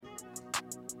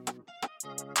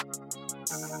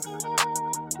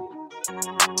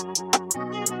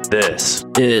This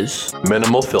is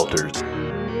Minimal Filters.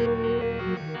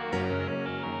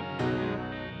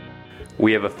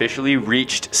 We have officially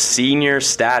reached senior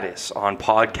status on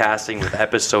podcasting with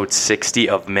episode 60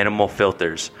 of Minimal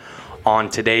Filters. On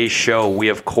today's show, we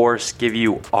of course give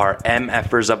you our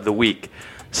MFers of the week,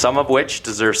 some of which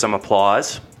deserve some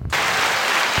applause,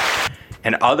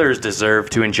 and others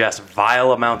deserve to ingest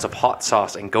vile amounts of hot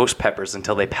sauce and ghost peppers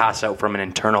until they pass out from an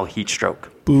internal heat stroke.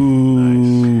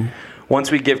 Boo. Nice. Once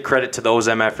we give credit to those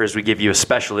MFers, we give you a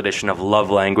special edition of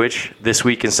Love Language. This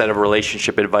week, instead of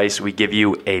relationship advice, we give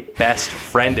you a best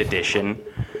friend edition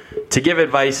to give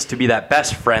advice to be that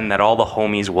best friend that all the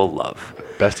homies will love.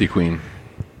 Bestie queen.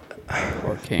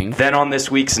 Or king. Then on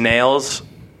this week's Nails,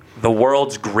 the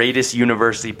world's greatest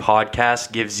university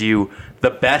podcast gives you the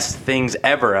best things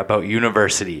ever about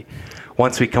university.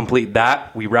 Once we complete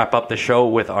that, we wrap up the show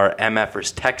with our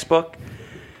MFers textbook,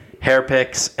 hair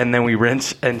picks, and then we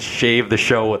rinse and shave the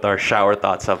show with our shower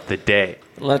thoughts of the day.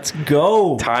 Let's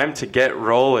go. Time to get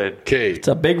rolling. Okay. It's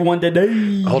a big one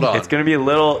today. Hold on. It's going to be a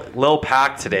little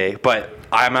packed today, but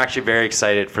I'm actually very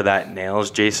excited for that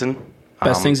Nails, Jason.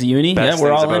 Best things at uni? Yeah,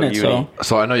 we're all in it.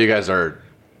 So I know you guys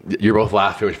you're both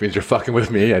laughing, which means you're fucking with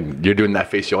me, and you're doing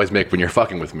that face you always make when you're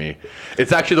fucking with me.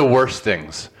 It's actually the worst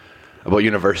things about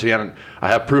university, and I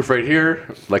have proof right here,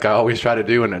 like I always try to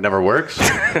do, and it never works.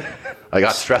 I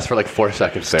got stressed for like 4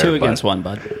 seconds there. 2 against 1,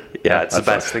 bud. Yeah, it's the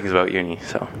best things about uni.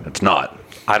 So it's not.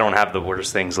 I don't have the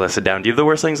worst things listed down. Do you have the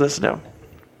worst things listed down?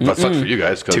 That sucks for you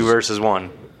guys. 2 versus 1.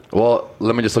 Well,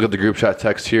 let me just look at the group chat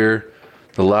text here.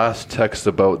 The last text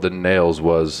about the Nails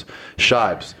was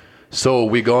Shibes. So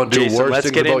we go and do Jason, worst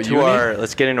things about uni?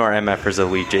 Let's get into our MFers of the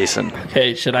week, Jason.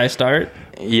 Okay, should I start?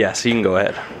 Yes, you can go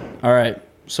ahead. All right.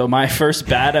 So my first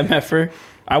bad MFer,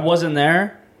 I wasn't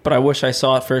there, but I wish I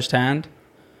saw it firsthand.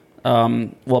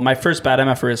 Well, my first bad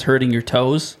MFer is hurting your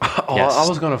toes. Yes. I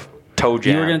was going to... Toe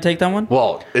jam. You were going to take that one?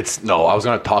 Well, I was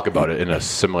going to talk about it in a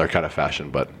similar kind of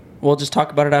fashion, but... We'll just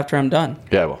talk about it after I'm done.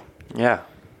 Yeah, well. Yeah.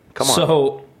 Come on.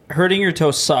 So hurting your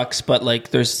toe sucks, but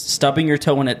like there's stubbing your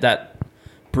toe in it, that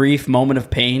brief moment of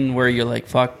pain where you're like,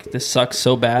 fuck, this sucks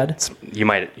so bad. Your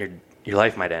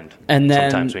life might end. And then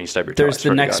sometimes when you stub your toe, there's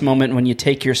the next moment when you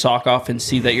take your sock off and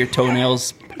see that your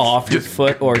toenail's off your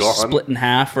foot or gone. split in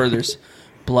half, or there's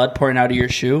blood pouring out of your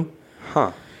shoe.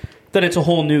 Huh. Then it's a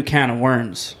whole new can of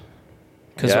worms.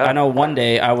 Because I know one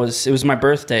day it was my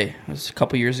birthday. It was a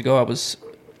couple years ago. I was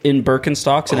in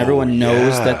Birkenstocks, and everyone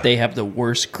knows that they have the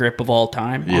worst grip of all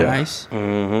time on ice.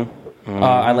 Mm-hmm.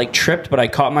 I tripped, but I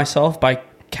caught myself by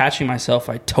catching myself.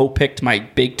 I toe picked my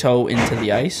big toe into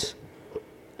the ice,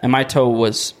 and my toe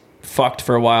was fucked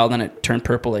for a while. Then it turned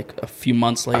purple like a few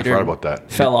months later. I forgot about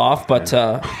that. Fell off, but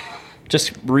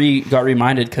just got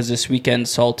reminded because this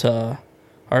weekend,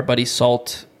 our buddy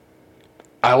Salt.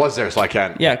 I was there, so I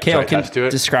can't. Yeah, Kale can to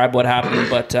it. describe what happened,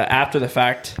 but after the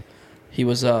fact, he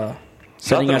was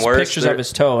sending us pictures of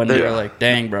his toe, and we were like,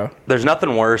 "Dang, bro!" There's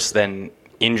nothing worse than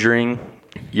injuring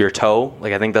your toe.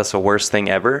 Like I think that's the worst thing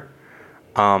ever.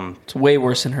 It's way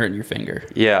worse than hurting your finger.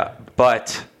 Yeah,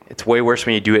 but it's way worse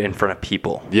when you do it in front of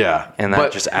people. Yeah, and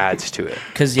that just adds to it.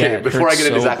 Because before I get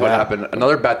into exactly what happened,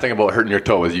 another bad thing about hurting your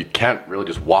toe is you can't really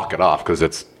just walk it off because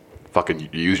it's fucking you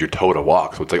use your toe to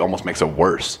walk, so it's like almost makes it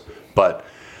worse. But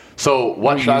so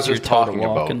what Shaz was talking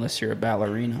about, unless you're a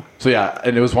ballerina. So yeah,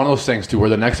 and it was one of those things too where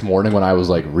the next morning when I was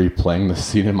like replaying the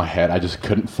scene in my head, I just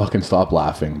couldn't fucking stop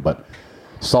laughing. But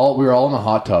Salt, we were all in the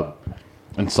hot tub,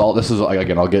 and Salt, this is like,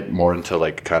 again, I'll get more into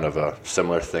like kind of a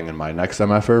similar thing in my next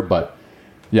MFer, but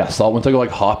yeah, Salt went to go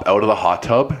like hop out of the hot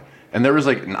tub, and there was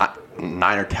like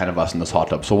 9 or 10 of us in this hot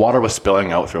tub, so water was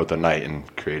spilling out throughout the night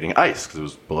and creating ice because it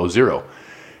was below zero.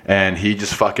 And he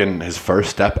just fucking, his first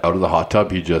step out of the hot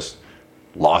tub, he just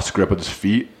lost grip with his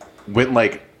feet, went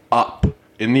like up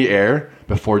in the air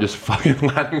before just fucking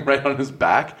landing right on his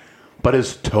back, but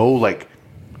his toe like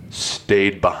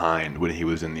stayed behind when he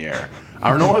was in the air. I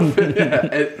don't know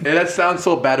if that sounds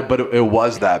so bad, but it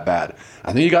was that bad.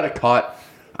 I think he got it caught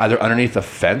either underneath a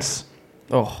fence,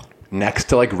 next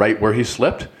to like right where he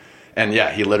slipped, and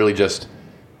yeah, he literally just,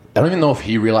 I don't even know if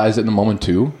he realized it in the moment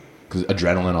too, because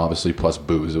adrenaline obviously plus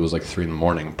booze, it was like 3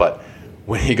 a.m, but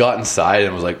when he got inside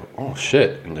and was like, oh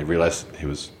shit, and they realized he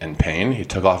was in pain, he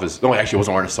took off his, no, actually he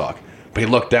wasn't wearing a sock, but he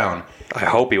looked down. I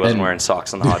hope he wasn't wearing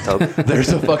socks in the hot tub. There's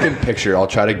a fucking picture. I'll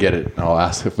try to get it. I'll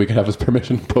ask if we can have his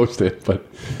permission to post it. But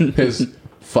his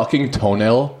fucking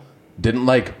toenail didn't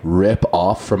like rip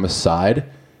off from his side.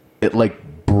 It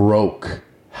like broke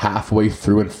halfway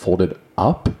through and folded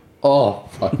up. Oh,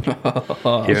 fuck.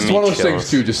 It's one of those things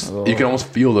too. Just you can almost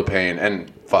feel the pain. And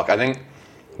fuck, I think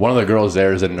one of the girls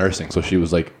there is in nursing, so she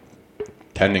was like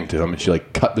tending to him, and she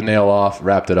like cut the nail off,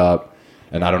 wrapped it up,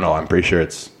 and I don't know. I'm pretty sure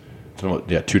it's 2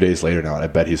 days later now, and I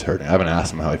bet he's hurting. I haven't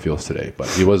asked him how he feels today, but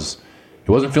he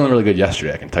wasn't feeling really good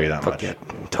yesterday. I can tell you that much.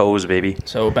 Toes, baby.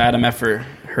 So bad MF for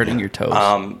hurting your toes.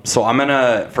 So I'm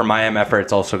gonna, for my MFer,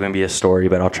 it's also gonna be a story,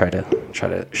 but I'll try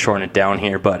to shorten it down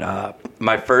here. But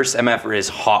my first MFer is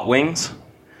hot wings.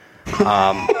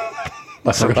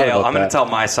 So Kale, I'm gonna tell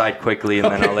my side quickly,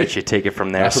 and then I'll let you take it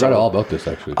from there. I forgot all about this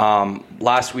actually.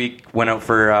 Last week went out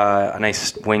for a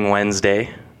nice wing Wednesday.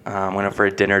 Went out for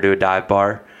a dinner to a dive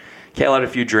bar. Kale had a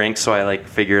few drinks, so I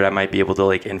figured I might be able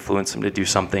to influence him to do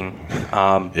something.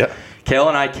 Yeah. Kale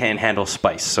and I can't handle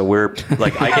spice, so we're him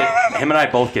and I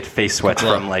both get face sweats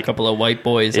from a couple of white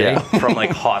boys, from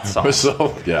hot sauce.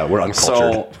 So yeah, we're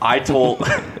uncultured. So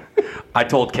I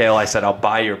told Kale, I said, I'll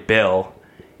buy your bill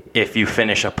if you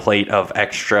finish a plate of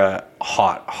extra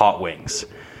hot wings.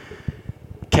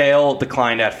 Kale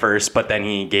declined at first, but then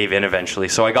he gave in eventually.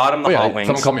 So I got him the hot wings.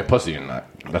 Someone called me a pussy, and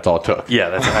that's all it took. Yeah,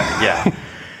 that's yeah.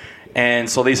 And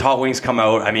so these hot wings come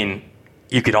out. I mean,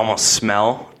 you could almost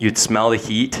smell. You'd smell the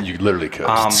heat. You literally could.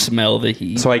 Smell the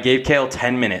heat. So I gave Kale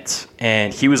 10 minutes,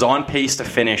 and he was on pace to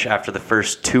finish after the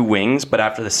first 2 wings. But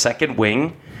after the second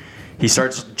wing, he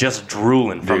starts just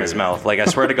drooling from his mouth. I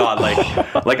swear to God,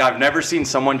 I've never seen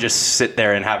someone just sit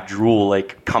there and have drool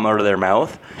come out of their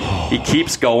mouth. He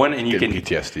keeps going, and you can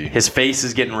PTSD. His face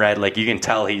is getting red. You can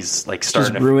tell he's starting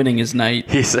just ruining his night.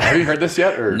 Have you heard this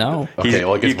yet? Or no? Okay,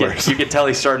 well it gets worse. You can tell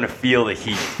he's starting to feel the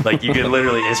heat. You can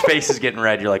literally, his face is getting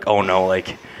red. You're like, oh no,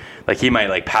 he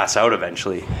might pass out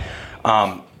eventually.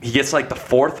 He gets the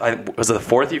fourth. Was it the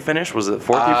fourth you finished? Was it the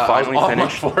fourth you finally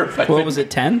finished? What was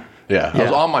it? 10? Yeah, I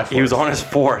was on my fourth. He was on his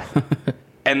fourth,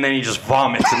 and then he just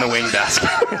vomits in the wing basket.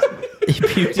 He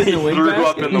puked in the wing threw basket?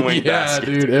 up in the wing basket.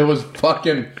 Yeah, dude, it was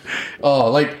fucking.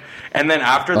 And then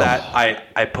after that,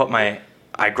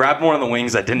 I grabbed one of the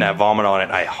wings that didn't have vomit on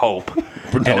it. I hope,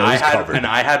 and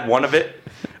I had one of it.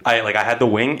 I had the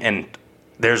wing, and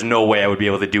there's no way I would be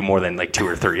able to do more than 2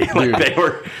 or 3.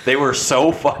 They were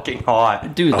so fucking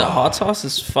hot. Dude, the hot sauce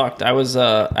is fucked. I was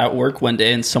at work one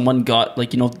day, and someone got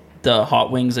the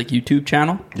Hot Wings YouTube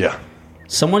channel. Yeah.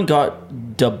 Someone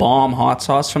got Da Bomb hot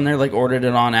sauce from there, ordered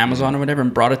it on Amazon or whatever,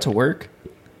 and brought it to work.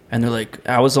 And they're like,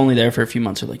 I was only there for a few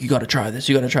months. They're like, you got to try this.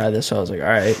 You got to try this. So I was like, all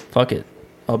right, fuck it.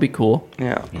 I'll be cool.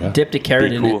 Yeah. Dipped a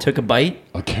carrot in it, took a bite.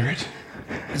 A carrot?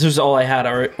 This was all I had,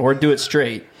 or do it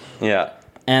straight. Yeah.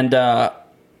 And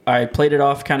I played it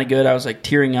off kind of good. I was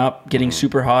tearing up, getting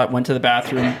super hot, went to the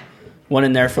bathroom, went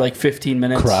in there for 15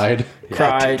 minutes. Cried,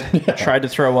 tried to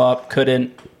throw up,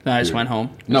 couldn't. Then I just went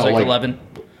home. It was 11.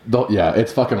 Yeah,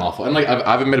 it's fucking awful. And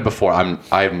I've admitted before,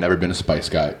 I've never been a spice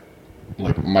guy.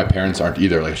 My parents aren't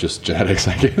either. It's just genetics,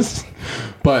 I guess.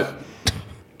 But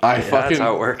that's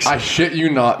how it works. I shit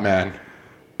you not, man.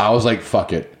 I was like,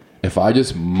 fuck it. If I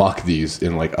just muck these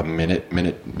in a minute,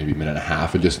 maybe a minute and a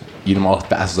half, and just eat them all as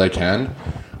fast as I can,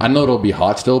 I know it'll be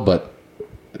hot still, but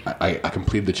I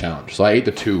completed the challenge. So I ate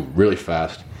the 2 really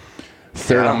fast.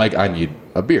 Third, I'm I need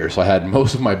a beer. So I had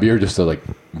most of my beer just to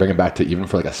bring it back to even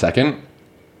for a second.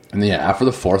 And then after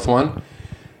the 4th one,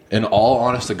 in all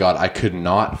honest to God, I could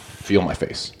not feel my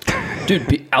face.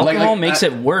 Dude, alcohol makes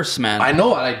it worse, man. I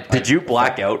know. Did you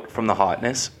black out from the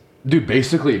hotness? Dude,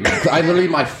 basically, man, I literally,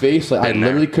 my face, I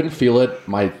literally couldn't feel it.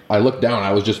 I looked down,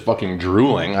 I was just fucking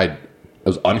drooling. I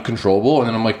was uncontrollable, and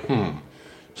then I'm like,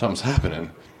 something's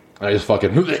happening. And I just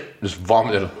just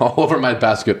vomited all over my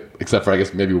basket, except for, I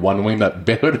guess, maybe one wing that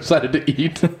Baylor decided to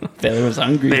eat. Baylor was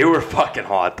hungry. They were fucking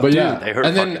hot, though. But yeah, they were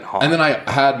fucking hot. And then I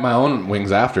had my own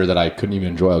wings after that I couldn't even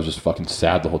enjoy. I was just fucking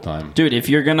sad the whole time. Dude, if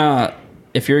you're gonna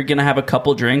have a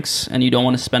couple drinks and you don't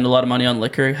want to spend a lot of money on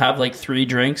liquor, have 3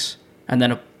 drinks and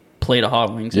then a plate of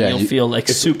hot wings, and you'll feel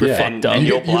super fucked up. And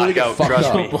you'll black out,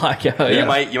 trust me. Black out, You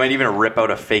might even rip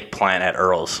out a fake plant at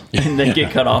Earl's. And then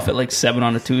get cut off at 7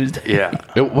 on a Tuesday. Yeah.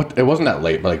 It wasn't that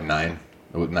late, but 9.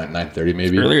 It was 9:30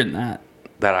 maybe. It's earlier than that.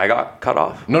 That I got cut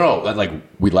off? No, that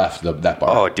we left that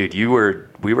bar. Oh, dude, we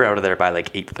were out of there by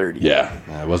 8:30.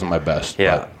 Yeah, it wasn't my best.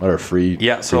 Yeah. But our free.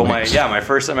 Yeah, so free wings. my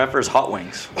first MFer is hot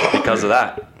wings because of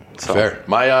that. So. Fair.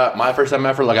 My first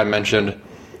MFer, like I mentioned,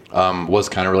 was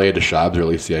kind of related to Shabs, or at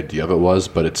least the idea of it was,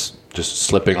 but it's just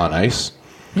slipping on ice.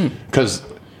 Because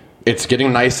it's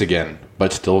getting nice again,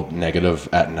 but still negative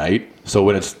at night. So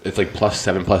when it's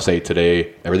 +7, +8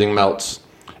 today, everything melts.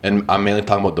 And I'm mainly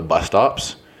talking about the bus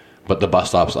stops. But the bus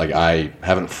stops, I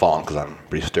haven't fallen because I'm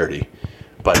pretty sturdy.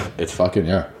 But it's fucking,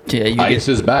 Yeah, ice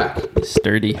is back.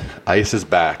 Sturdy. Ice is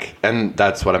back. And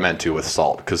that's what I meant to with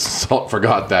salt. Because salt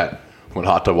forgot that when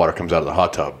hot tub water comes out of the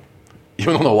hot tub,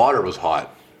 even though the water was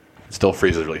hot, it still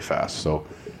freezes really fast. So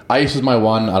Ice is my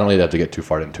one. I don't really have to get too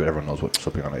far into it. Everyone knows what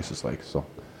slipping on ice is like. So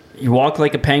You walk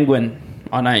like a penguin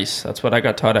on ice. That's what I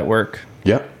got taught at work.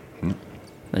 Yep.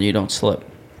 Then you don't slip.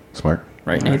 Smart.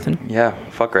 Right, Nathan? Yeah,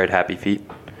 fuck right, happy feet.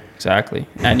 Exactly.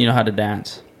 And you know how to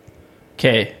dance.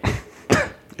 Okay.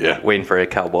 Yeah. Waiting for a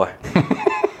cowboy.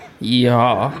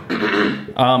 Yeah.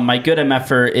 My good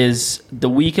MFer is the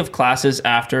week of classes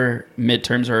after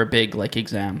midterms are a big like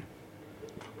exam.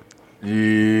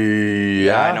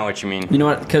 Yeah. I know what you mean. You know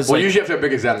what? Because Well, usually after a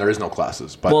big exam, there is no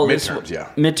classes, but midterms, yeah.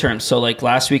 Midterms. So like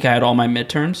last week, I had all my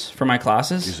midterms for my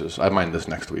classes. Jesus, I have mine this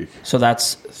next week. So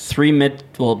that's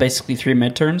basically 3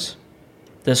 midterms.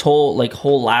 This whole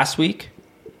last week,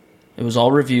 it was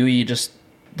all review.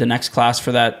 The next class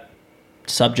for that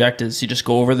subject is you just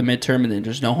go over the midterm and then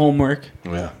there's no homework.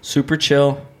 Yeah. Super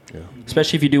chill. Yeah.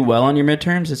 Especially if you do well on your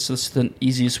midterms, it's just the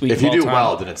easiest week. If you of all do time.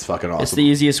 well, then it's fucking awesome. It's the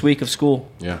easiest week of school.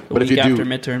 Yeah, The but if week you do after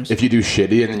midterms. if you do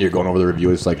shitty and then you're going over the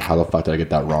review, it's like, how the fuck did I get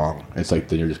that wrong? It's like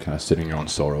then you're just kind of sitting in your own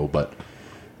sorrow. But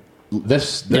this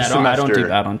semester, I don't do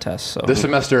bad on tests. So this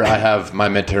semester I have my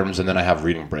midterms and then I have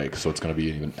reading break, so it's going to be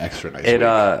even extra nice.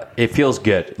 It feels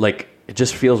good. Like, it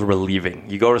just feels relieving.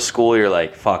 You go to school, you're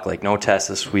like, fuck, like no test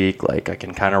this week. Like, I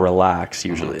can kind of relax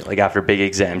usually. Like after big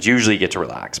exams, usually you get to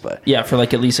relax, but yeah, for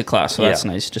like at least a class, so that's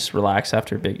Yeah. nice. Just relax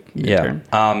after a big midterm.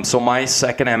 Yeah. So my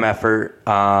second MFer,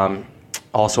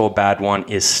 also a bad one,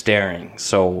 is staring.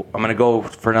 So I'm gonna go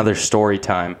for another story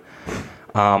time.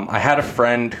 I had a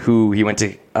friend who he went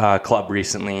to club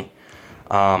recently.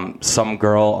 Some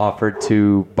girl offered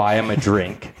to buy him a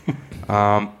drink.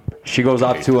 She goes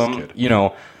up to him, kid. you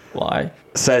know, Why?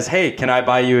 says, "Hey, can I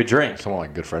buy you a drink?" Someone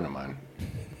like a good friend of mine.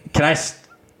 Can I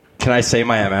say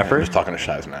my MFer? Just talking to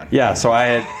Shives, man. Yeah,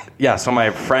 so my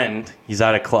friend, he's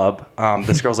at a club.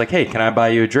 This girl's like, "Hey, can I buy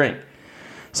you a drink?"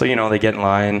 So, you know, they get in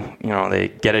line, you know, they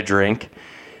get a drink,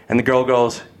 and the girl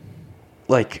goes,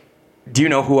 like, "Do you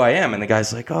know who I am?" And the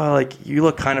guy's like, "Oh, like, you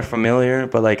look kind of familiar,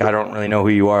 but, like, I don't really know who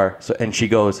you are." So, and he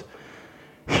goes,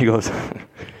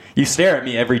 "You stare at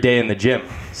me every day in the gym."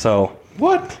 So,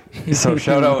 What? so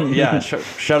shout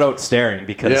out staring,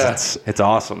 because Yeah. it's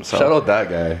awesome. So, Shout out that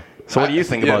guy. so what do you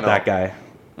think about that guy?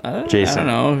 Jason?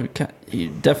 I don't know. You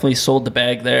definitely sold the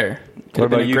bag there. Could have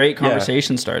been about a you? great Yeah.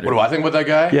 conversation starter. What do I think about that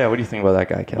guy? Yeah, what do you think about that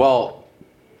guy, Kevin? Well,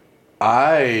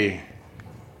 I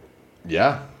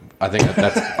think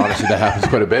that's honestly that happens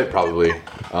quite a bit, probably.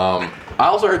 I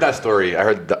also heard that story. I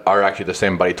heard actually the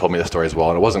same buddy told me the story as well,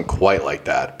 and it wasn't quite like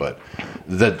that, but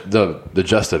the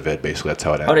gist of it, basically, that's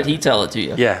how it ended. How did he tell it to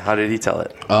you? Yeah, how did he tell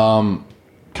it?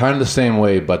 Kind of the same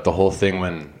way, but the whole thing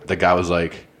when the guy was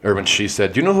like, or when she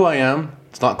said, "Do you know who I am?"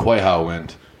 It's not quite how it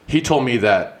went. He told me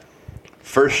that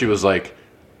first she was like,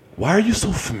 "Why are you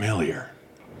so familiar?"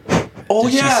 Oh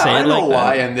Did she yeah, say I it know like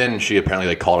why. that? And then she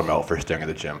apparently called him out for staring at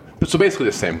the gym. But so basically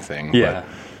the same thing. Yeah. But,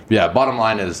 yeah. Bottom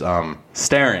line is,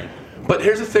 Staring. but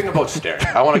here's the thing about staring.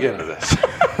 I want to get into this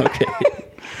Okay.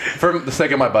 for the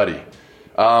sake of my buddy.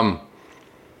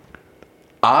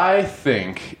 I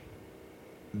think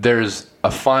there's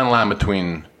a fine line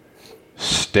between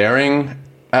staring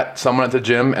at someone at the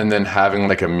gym and then having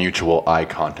like a mutual eye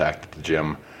contact at the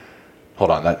gym.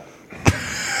 Hold on, that.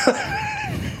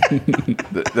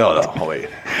 No, wait.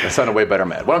 That sounded way better,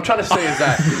 man. What I'm trying to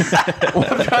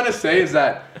say is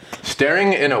that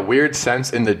staring in a weird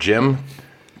sense in the gym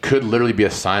could literally be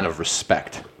a sign of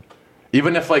respect.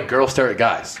 Even if like girls stare at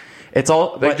guys. It's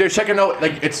all Like they're checking out,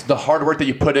 like it's the hard work that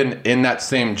you put in that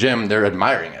same gym. They're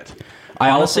admiring it.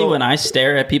 Honestly, when I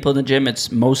stare at people in the gym,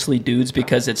 it's mostly dudes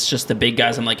because it's just the big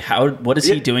guys. I'm like, what is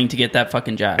he doing to get that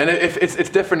fucking jack? And if it's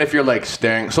different if you're like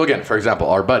staring. So again, for example,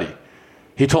 our buddy,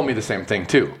 he told me the same thing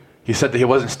too. He said that he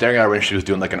wasn't staring at her when she was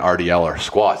doing like an RDL or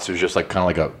squats. It was just like kind of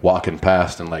like a walking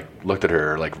past and like looked at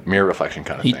her, like mirror reflection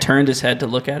kind of He thing. turned his head to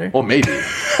look at her. Well, maybe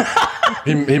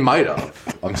he might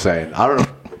have. I'm saying I don't know.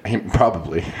 He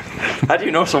probably How do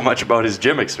you know so much about his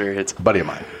gym experience? buddy of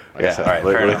mine. Like I Yeah, said, all right,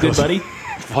 like, fair enough. Good buddy.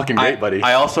 Fucking great, buddy.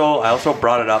 I also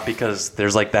brought it up because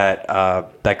there's like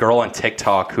that girl on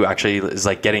TikTok who actually is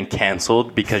like getting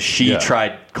canceled because she Yeah.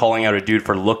 tried calling out a dude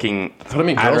for looking what I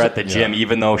mean, at her girls- at the gym, yeah.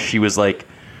 even though she was like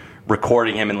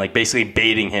recording him and like basically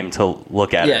baiting him to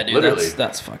look at Yeah, her. dude, Literally.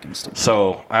 that's fucking stupid.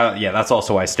 So that's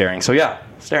also why staring. So yeah,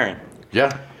 staring.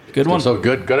 yeah, Good one. So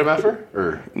good effort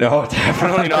or. No,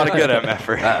 definitely not a good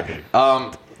effort. Okay.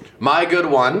 My good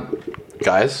one,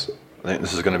 guys. I think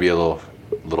this is going to be a little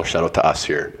shout out to us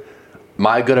here.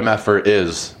 My good MFer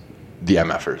is the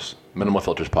MFers, Minimal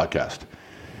Filters podcast.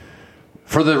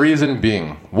 For the reason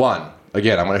being, one,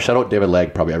 again, I'm going to shout out David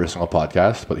Legg probably every single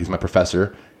podcast, but he's my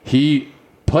professor. He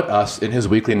put us in his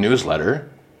weekly newsletter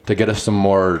to get us some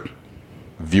more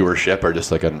viewership or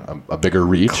just like a bigger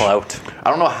reach. Clout. I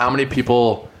don't know how many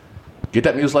people get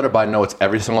that newsletter, but I know it's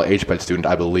every single HPED student,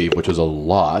 I believe, which is a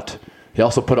lot. He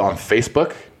also put it on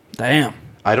Facebook. Damn.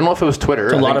 I don't know if it was Twitter.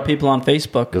 There's a lot of people on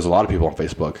Facebook. There's a lot of people on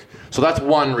Facebook. So that's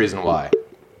one reason why.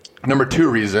 Number 2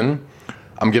 reason,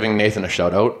 I'm giving Nathan a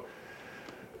shout out.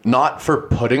 Not for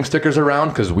putting stickers around,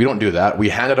 because we don't do that. We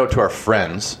hand it out to our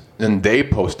friends, and they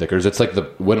post stickers. It's like the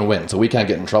win-win, so we can't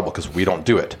get in trouble because we don't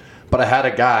do it. But I met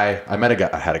a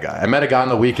guy on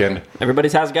the weekend.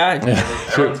 Everybody's has a guy.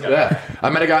 Yeah. I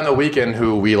met a guy on the weekend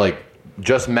who we like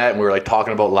just met, and we were like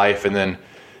talking about life, and then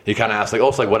he kind of asked like,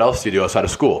 "Oh, so like, what else do you do outside of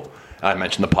school?" And I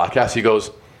mentioned the podcast. He goes,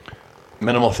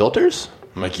 "Minimal filters?"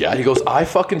 I'm like, "Yeah." He goes, "I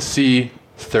fucking see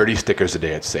 30 stickers a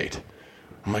day at SAIT."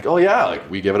 I'm like, "Oh yeah,"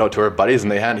 like we give it out to our buddies,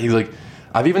 and he's like,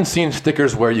 "I've even seen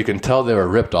stickers where you can tell they were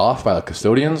ripped off by the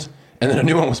custodians, and then a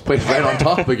new one was placed right on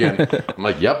top again." I'm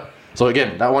like, "Yep." So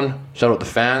again, that one, shout out the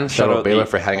fans, shout out Baylor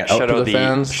for hanging out to the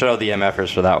fans. Shout out the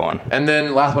MFers for that one. And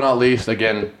then last but not least,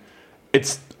 again,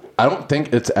 I don't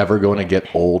think it's ever going to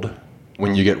get old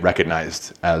when you get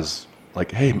recognized as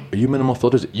like, "Hey, are you Minimal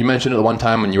Filters?" You mentioned it the one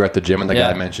time when you were at the gym and the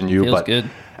guy mentioned you, feels but good.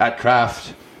 at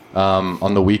Craft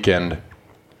on the weekend,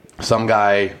 some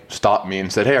guy stopped me and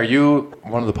said, "Hey, are you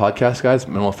one of the podcast guys,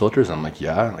 Minimal Filters?" And I'm like,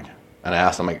 "Yeah." And I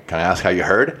asked him, like, "Can I ask how you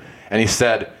heard?" And he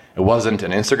said it wasn't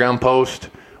an Instagram post,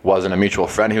 wasn't a mutual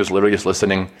friend. He was literally just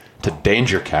listening to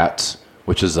Danger Cats,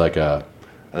 which is like I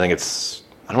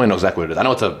don't really know exactly what it is. I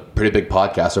know it's a pretty big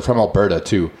podcast. They're from Alberta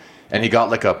too. And he got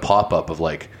like a pop-up of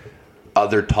like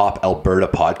other top Alberta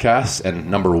podcasts, and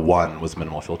number 1 was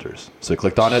Minimal Filters. So he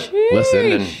clicked on it,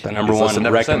 listened, and The number 1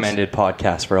 recommended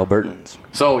podcast for Albertans.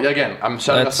 So yeah, again, I'm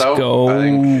shouting us out. go.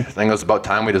 I think it was about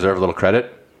time. We deserve a little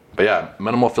credit. But yeah,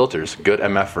 Minimal Filters, good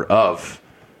MF of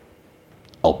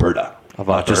Alberta.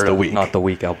 Not just the week. Not the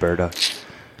week, Alberta.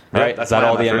 All right, that's is that my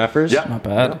all the MFer. MFers? Yeah. Not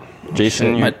bad.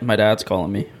 Jason, My dad's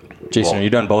calling me. Jason, are you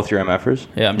done both your MFers?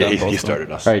 Yeah, I'm Yeah, done. he both of them.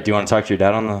 started us. All right, do you want to talk to your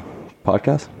dad on the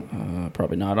podcast?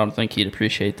 Probably not. I don't think he'd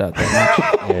appreciate that that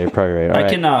much. Yeah, you're probably right. All I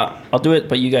right. can. I'll do it,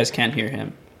 but you guys can't hear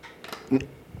him.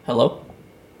 Hello.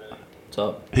 What's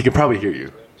up? He can probably hear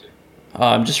you.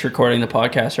 I'm just recording the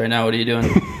podcast right now. What are you doing?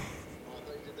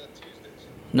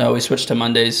 No, we switched to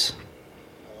Mondays.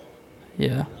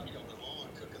 Yeah.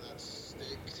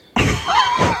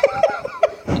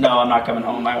 No, I'm not coming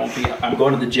home. I won't be. I'm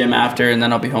going to the gym after, and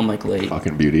then I'll be home like late.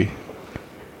 Fucking beauty.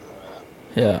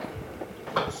 Yeah.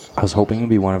 I was hoping it'd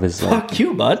be one of his. Fuck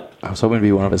you, bud. I was hoping it'd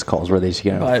be one of his calls where they just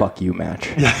get a Bye. fuck you match.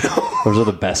 Those are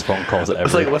the best phone calls ever.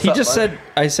 like, what's He up, just bud? said.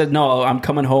 I said no. I'm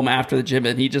coming home after the gym,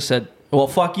 and he just said, "Well,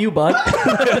 fuck you, bud."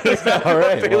 All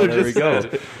right, well, there we go.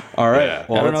 All right. Yeah.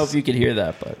 Well, I don't know let's- if you could hear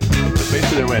that, but It's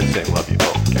basically their way of saying love you.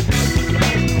 Oh,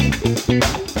 okay.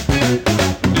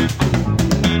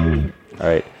 All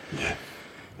right.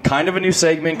 Kind of a new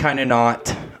segment, kind of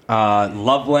not.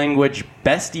 Love language,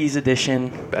 besties edition.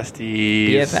 Besties.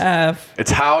 BFF. It's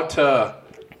how to.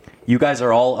 You guys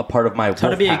are all a part of my. How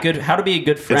to be a good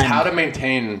friend. It's how to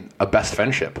maintain a best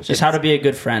friendship. Just how to be a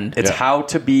good friend. It's Yeah. how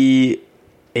to be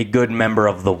a good member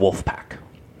of the wolf pack.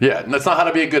 Yeah, and that's not how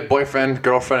to be a good boyfriend,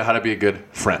 girlfriend. How to be a good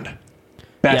friend.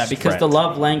 Best Yeah, because friend. the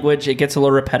love language, it gets a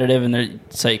little repetitive, and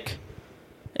it's like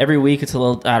every week it's a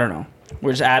little. I don't know.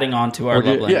 We're just adding on to our love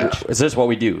language. yeah. Is this what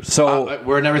we do? So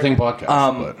We're an everything podcast,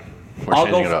 but we're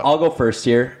changing it up. I'll go first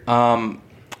here. Well,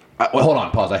 hold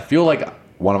on, pause. I feel like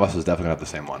one of us is definitely gonna have the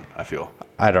same one. I feel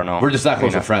I don't know. we're just that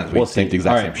close of friends. We We'll think see. the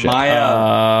exact All same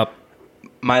right, shit.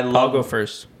 My I'll love go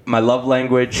first. my love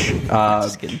language, kidding.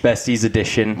 besties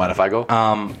edition. Mind if I go?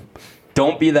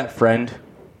 Don't be that friend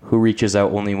who reaches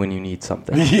out only when you need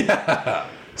something. Yeah.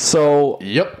 So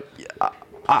Yep.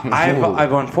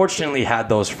 I've unfortunately had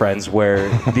those friends where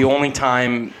the only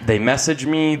time they message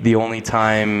me, the only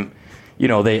time,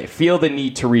 they feel the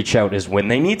need to reach out is when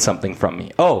they need something from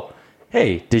me. Oh,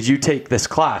 hey, did you take this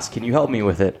class? Can you help me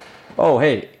with it? Oh,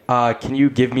 hey, can you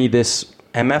give me this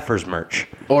MFers merch?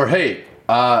 Or hey,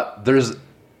 there's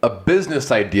a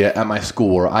business idea at my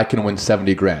school where I can win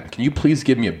 70 grand. Can you please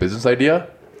give me a business idea?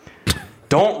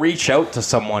 Don't reach out to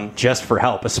someone just for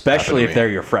help, especially Happened to if me. they're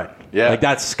your friend. Yeah. Like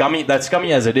that's scummy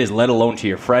as it is, let alone to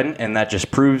your friend, and that just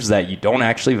proves that you don't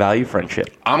actually value friendship.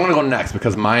 I'm gonna go next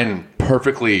because mine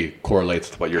perfectly correlates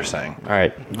to what you're saying. All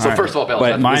right. So first of all, Bill,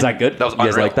 But mine- is that good? that was you guys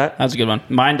unreal. like that? That's a good one.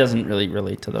 Mine doesn't really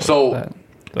relate to those. So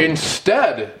that.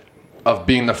 instead of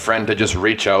being the friend to just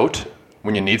reach out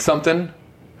when you need something,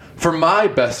 for my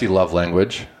bestie love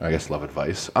language, I guess love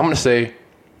advice, I'm going to say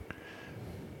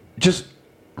just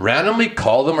randomly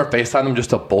call them or FaceTime them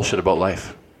just to bullshit about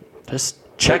life. Just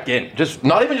check in. Just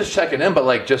not even just checking in, but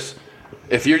like just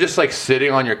if you're just like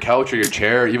sitting on your couch or your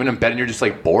chair, or even in bed and you're just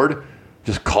like bored,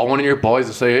 Just call one of your boys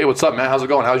and say, hey, what's up, man? How's it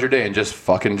going? How's your day? And just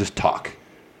fucking just talk.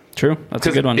 True. That's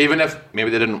a good one. Even if maybe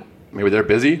they're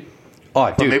busy.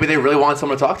 Oh, but maybe they really want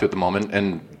someone to talk to at the moment,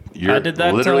 and you're I did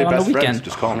that, literally on best the weekend. friends.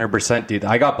 Just call them. 100%, dude.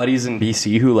 I got buddies in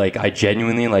BC who, like, I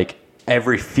genuinely, like,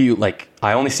 every few, like,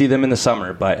 I only see them in the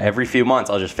summer, but every few months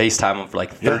I'll just FaceTime them for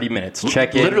like 30 minutes.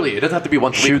 Check in. Literally, it doesn't have to be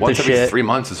once a week. Once every 3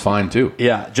 months is fine too.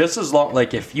 Yeah, just as long,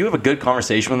 like, if you have a good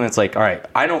conversation with them, it's like, all right,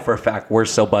 I know for a fact we're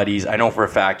still buddies. I know for a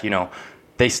fact, you know,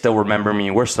 they still remember me.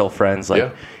 We're still friends.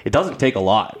 Like, it doesn't take a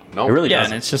lot. No, it really yeah,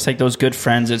 doesn't. and it's just like those good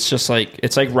friends. It's just like,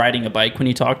 it's like riding a bike when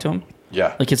you talk to them.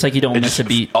 Yeah. Like, it's like you don't miss a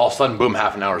beat. All of a sudden, boom,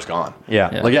 half an hour's gone. Yeah.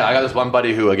 Like, I got this one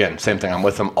buddy who, again, same thing. I'm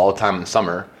with him all the time in the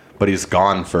summer, but he's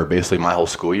gone for basically my whole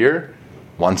school year.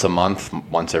 Once a month,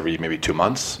 once every maybe 2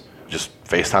 months. Just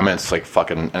FaceTime, and it's like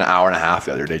fucking an hour and a half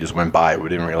the other day just went by. We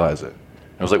didn't realize it.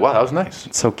 I was like, wow, that was nice.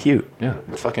 It's so cute. Yeah.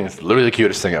 It's literally the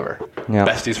cutest thing ever. Yeah.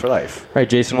 Besties for life. All right,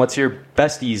 Jason, what's your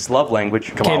bestie's love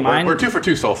language? Come on, mine- we're 2 for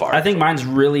 2 so far. I think mine's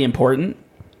really important,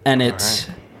 and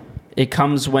it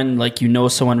comes when, like, you know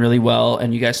someone really well,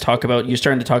 and you're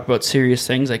starting to talk about serious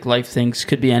things, like life things,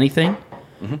 could be anything.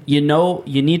 Mm-hmm.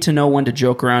 You need to know when to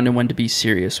joke around and when to be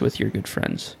serious with your good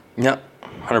friends. Yep,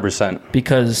 100%.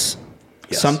 Because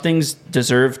some things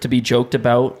deserve to be joked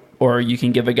about, or you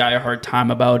can give a guy a hard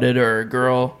time about it, or a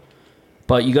girl.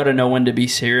 But you got to know when to be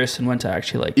serious and when to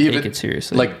actually take it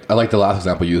seriously. Like, I like the last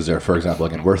example you used there. For example,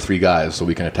 again, we're 3 guys, so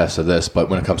we can attest to this. But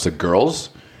when it comes to girls,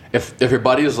 if your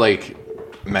buddy is like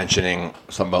mentioning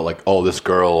something about like, oh, this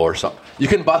girl or something, you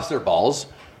can bust their balls,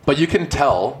 but you can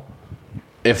tell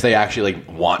if they actually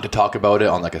like want to talk about it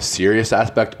on like a serious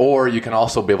aspect, or you can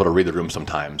also be able to read the room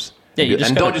sometimes. Yeah,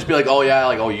 don't just be like, oh yeah,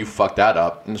 like, oh, you fucked that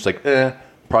up, and it's like,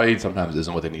 probably sometimes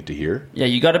isn't what they need to hear. Yeah,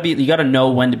 you gotta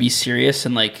know when to be serious,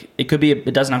 and like it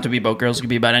doesn't have to be about girls, it could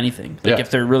be about anything. Like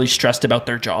if they're really stressed about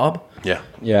their job,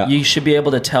 you should be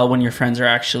able to tell when your friends are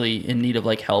actually in need of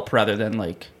like help rather than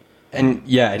like and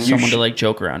someone to like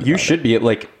joke around. You should be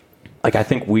like I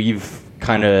think we've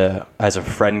kind of, as a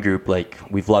friend group, like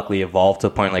we've luckily evolved to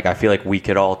the point like I feel like we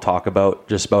could all talk about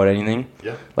just about anything.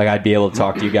 Yeah. Like I'd be able to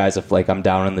talk to you guys if like I'm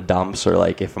down in the dumps, or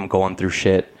like if I'm going through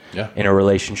shit in a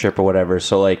relationship or whatever.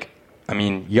 So like, I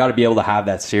mean, you got to be able to have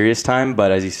that serious time,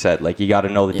 but as you said, like you got to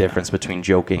know the difference between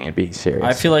joking and being serious.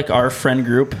 I feel like our friend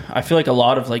group, I feel like a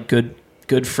lot of like good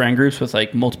friend groups with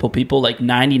like multiple people, like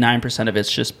 99% of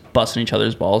it's just busting each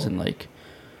other's balls, and like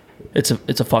it's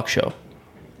a fuck show.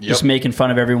 Just making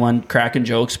fun of everyone, cracking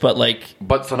jokes, but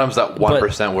sometimes that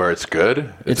 1% where it's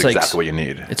good, it's exactly like, what you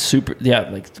need. It's super,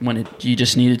 like when you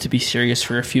just need it to be serious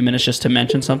for a few minutes just to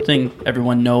mention something.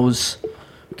 Everyone knows,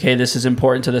 okay, this is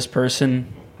important to this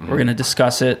person. We're going to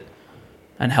discuss it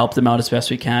and help them out as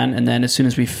best we can. And then as soon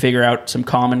as we figure out some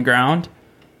common ground,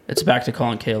 it's back to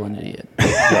calling Kale an idiot.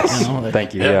 Yes.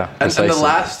 Thank you. Yeah. And the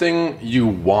last thing you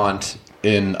want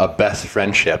in a best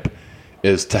friendship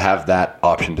is to have that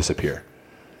option disappear.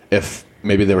 If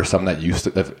maybe there was something that used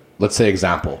to, let's say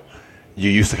example, you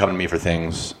used to come to me for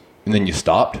things and then you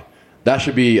stopped, that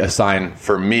should be a sign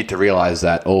for me to realize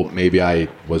that, oh, maybe I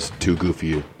was too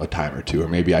goofy a time or two, or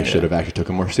maybe I should have actually took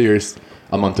it more serious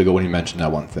a month ago when you mentioned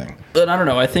that one thing. But I don't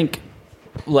know. I think,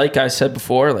 like I said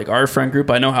before, like our friend group,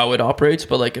 I know how it operates,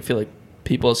 but like I feel like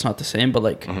people, it's not the same. But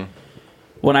like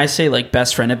when I say like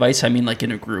best friend advice, I mean like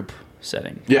in a group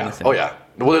setting. Yeah. Oh, yeah.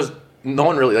 Well, there's no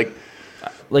one really like,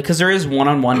 because there is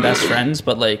one-on-one best friends,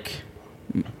 but like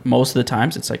most of the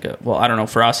times it's like I don't know,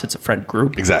 for us it's a friend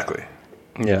group. Exactly.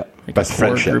 Yeah. Like best a core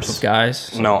friendships. group of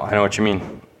guys. No, I know what you mean.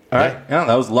 All right. Yeah,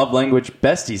 that was Love Language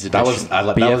Besties edition.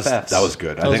 That was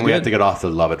good. I think we had to get off the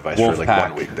love advice for like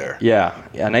 1 week there. Yeah.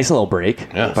 Nice little break.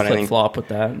 Yeah. But Flip-flop with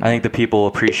that. I think the people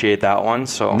appreciate that one.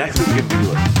 So next week we can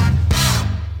do it.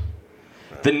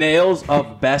 The nails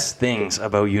of best things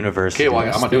about university. Okay,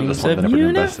 well, I'm not doing this one. Then if we're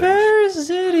doing best things.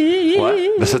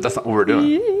 What? That's not what we're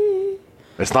doing.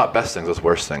 It's not best things. It's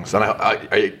worst things. And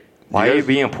why are you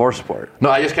being a poor sport?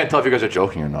 No, I just can't tell if you guys are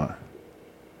joking or not.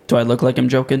 Do I look like I'm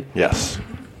joking? Yes.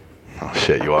 Oh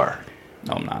shit, you are.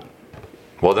 No, I'm not.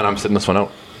 Well, then I'm sitting this one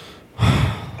out.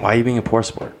 Why are you being a poor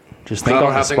sport? Just think I don't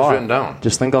on the have things spot. written down.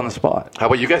 Just think on the spot. How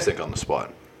about you guys think on the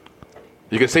spot?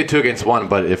 You can say 2 against 1,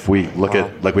 but if we look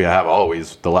at, like we have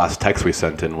always, the last text we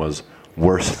sent in was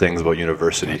worst things about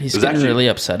university. He's getting really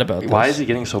upset about this. Why is he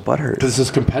getting so butthurt? Because this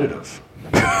is competitive.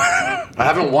 I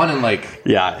haven't won in like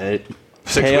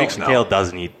 6 weeks now. Kale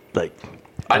does need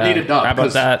I need a dub. How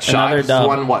about that? Another Shives dub.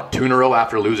 won 2 in a row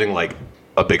after losing like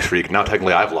a big streak. Now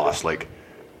technically I've lost like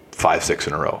 5-6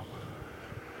 in a row.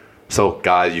 So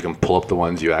guys, you can pull up the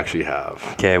ones you actually have.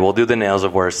 Okay, we'll do the nails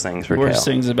of worst things for Worst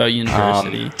Kale. things about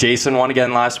university. Jason won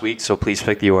again last week, so please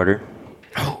pick the order.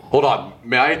 Hold on.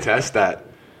 May I attest that?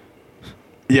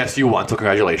 Yes, you won, so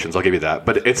congratulations. I'll give you that.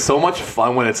 But it's so much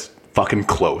fun when it's fucking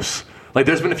close. Like,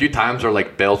 there's been a few times where,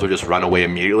 like, Bales will just run away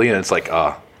immediately, and it's like,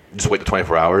 just wait the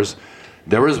 24 hours.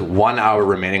 There was 1 hour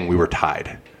remaining. We were tied.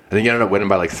 I think you ended up winning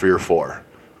by, like, 3 or 4.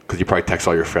 Because you probably text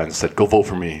all your friends and said, go vote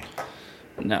for me.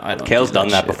 No, I don't. Kale's done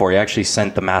that shit. before. He actually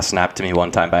sent the mass snap to me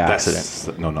one time by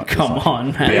accident. No, not Come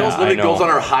on, man. Bales literally I know. goes on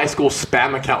our high school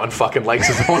spam account and fucking likes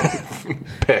his own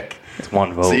pick. It's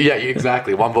one vote. So, yeah,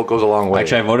 exactly. One vote goes a long way.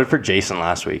 Actually, I voted for Jason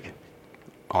last week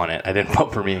on it. I didn't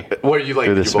vote for me. What are you like?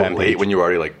 Through the Did you vote spam late page. when you were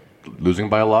already like losing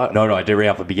by a lot? No, I did right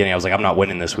off the beginning. I was like, I'm not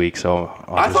winning this week, so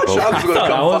I I'll thought just vote. Shab was going to I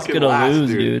come was fucking gonna last, lose,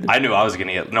 dude. dude. I knew I was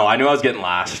gonna get. No, I knew I was getting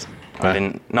last. I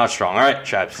didn't. Not strong. All right,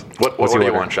 Shabs. What What's do your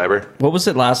you order? want, Schreiber? What was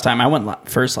it last time? I went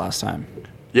first last time.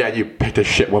 Yeah, you picked a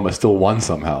shit one, but still won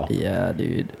somehow. Yeah,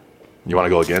 dude. You want to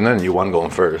go again then? You won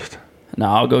going first. No,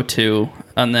 I'll go 2,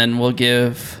 and then we'll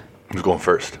give Who's going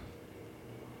first?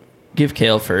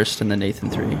 Kale first, and then Nathan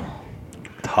 3.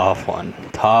 Tough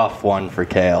one for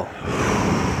Kale.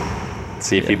 Let's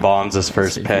see if he bombs his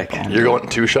first See if he pick. bombs. You're going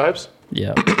 2 Shibes?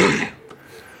 Yeah.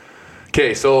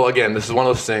 Okay, so again, this is one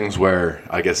of those things where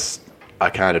I guess I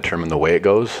kind of determine the way it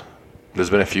goes. There's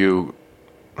been a few...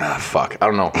 fuck. I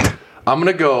don't know. I'm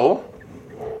going to go...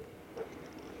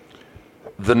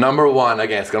 The number one,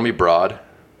 again, it's going to be broad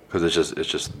because it's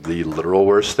just the literal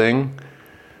worst thing.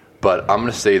 But I'm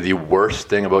going to say the worst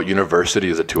thing about university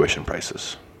is the tuition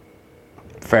prices.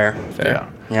 Fair.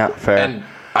 Yeah, fair. And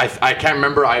I can't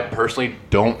remember. I personally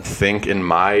don't think in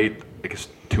my, I guess,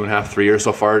 2.5, 3 years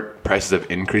so far, prices have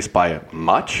increased by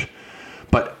much.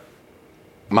 But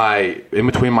in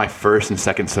between my first and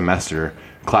second semester,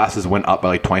 classes went up by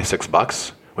like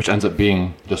 $26, which ends up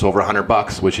being just over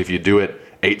 $100. Which if you do it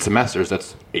 8 semesters,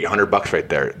 that's $800 right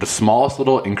there. The smallest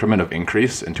little increment of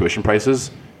increase in tuition prices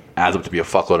adds up to be a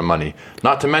fuckload of money.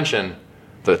 Not to mention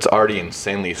that it's already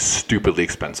insanely, stupidly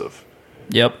expensive.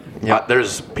 Yep.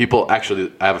 There's people,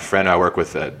 actually, I have a friend I work with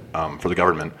for the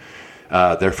government.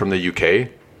 They're from the UK.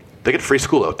 They get free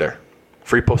school out there,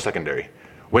 free post-secondary.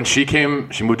 When she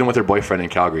moved in with her boyfriend in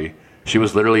Calgary. She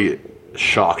was literally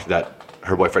shocked that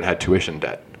her boyfriend had tuition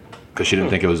debt because she didn't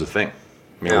think it was a thing.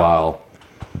 Meanwhile,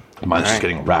 mine's just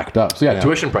getting racked up. So yeah,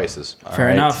 tuition prices. Fair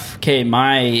right. enough. Okay,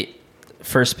 my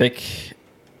first pick,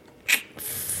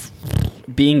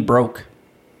 being broke.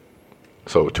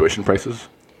 So tuition prices?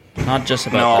 Not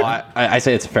just No, about I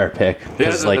say it's a fair pick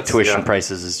because like that's- tuition yeah.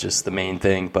 prices is just the main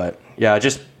thing. But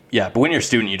but when you're a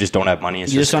student, you just don't have money.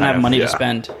 It's you just don't kind have of- money Yeah. to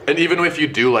spend. And even if you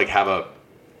do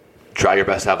try your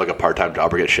best to have like a part-time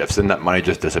job or get shifts, then that money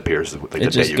just disappears. Like, the It day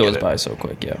just you goes get it. by so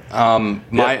quick, yeah.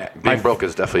 Being broke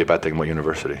is definitely a bad thing about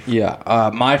university.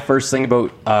 Yeah, my first thing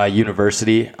about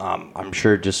university, I'm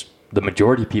sure just the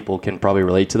majority of people can probably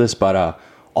relate to this, but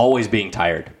always being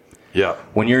tired. Yeah.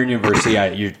 When you're in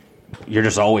university, you're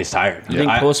just always tired. You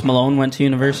think Post Malone went to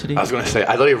university? I was going to say,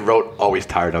 I literally wrote always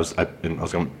tired. I was going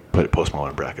to put Post Malone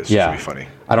in brackets just to be funny.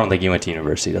 I don't think he went to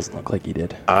university. Doesn't look like he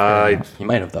did. He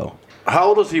might have though. How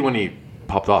old was he when he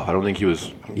popped off? I don't think he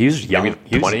was... He was young. Maybe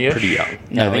He was 20-ish? pretty young.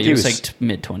 No, I think he was like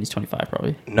mid-20s, 25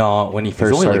 probably. No, when he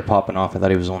first only, started like- popping off, I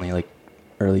thought he was only like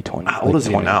early 20s. How old is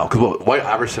he now? Because White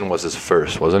Iverson was his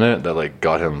first, wasn't it? That like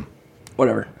got him...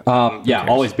 Whatever.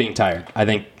 Always being tired. I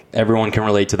think everyone can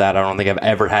relate to that. I don't think I've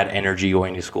ever had energy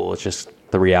going to school. It's just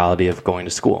the reality of going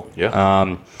to school.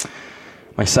 Yeah.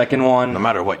 My second one, No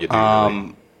matter what you do.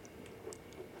 Really.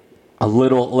 a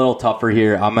little tougher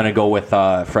here. I'm going to go with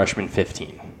freshman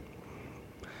 15.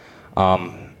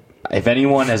 If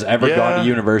anyone has ever gone to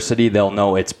university, they'll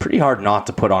know it's pretty hard not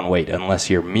to put on weight unless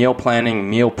you're meal planning,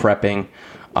 meal prepping.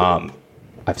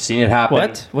 I've seen it happen.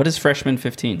 What? What is freshman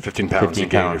 15? 15 pounds 15 you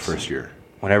gain your pounds. first year.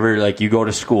 Whenever like you go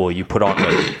to school, you put on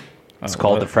weight. It's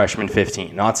called the freshman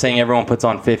 15. Not saying everyone puts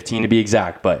on 15 to be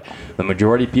exact, but the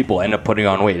majority of people end up putting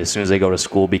on weight as soon as they go to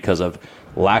school because of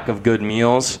lack of good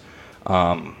meals,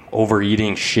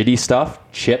 overeating shitty stuff,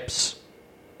 chips.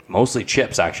 Mostly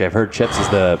chips, actually. I've heard chips is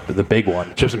the big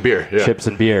one. Chips and beer, yeah. Chips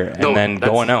and beer, and No, then that's-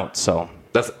 going out. So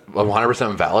That's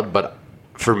 100% valid, but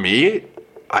for me,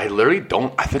 I literally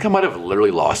don't... I think I might have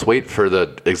literally lost weight for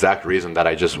the exact reason that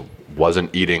I just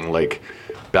wasn't eating, like,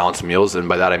 balanced meals. And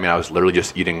by that, I mean I was literally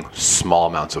just eating small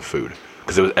amounts of food.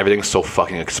 Because everything's so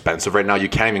fucking expensive right now. You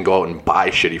can't even go out and buy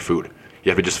shitty food. You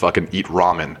have to just fucking eat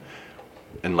ramen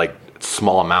in, like,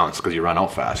 small amounts because you run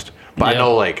out fast. But I Yeah.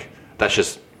 know, like, that's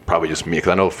just... probably just me,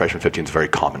 because I know freshman 15 is a very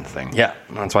common thing. yeah,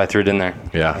 that's why I threw it in there.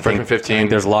 Yeah, I freshman think 15.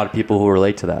 there's a lot of people who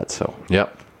relate to that. So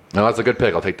Yep. No, that's a good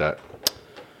pick. I'll take that.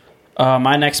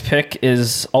 My next pick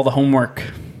is all the homework.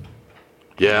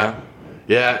 Yeah.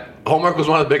 Homework was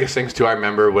one of the biggest things too. I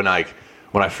remember when I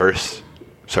first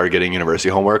started getting university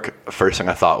homework, first thing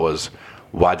I thought was,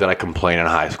 why did I complain in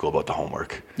high school about the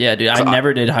homework? Yeah, dude, I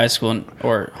never did high school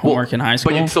or homework in high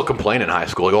school. But you'd still complain in high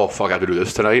school, like, oh, fuck, I have to do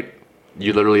this tonight.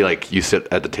 You literally, like, you sit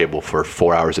at the table for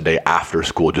 4 hours a day after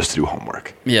school just to do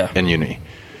homework. Yeah. In uni.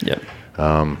 Yeah.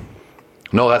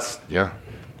 No, that's, yeah,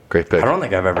 great pick. I don't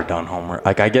think I've ever done homework.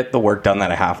 Like, I get the work done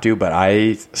that I have to, but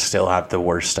I still have the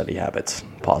worst study habits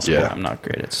possible. Yeah. I'm not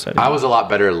great at studying. I was a lot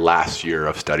better last year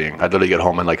of studying. I'd literally get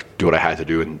home and, like, do what I had to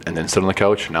do and then sit on the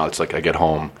couch. Now it's like I get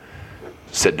home,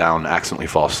 sit down, accidentally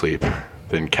fall asleep,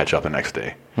 then catch up the next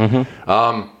day.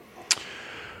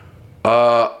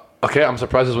 Okay, I'm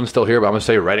surprised this one's still here, but I'm going to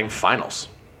say writing finals.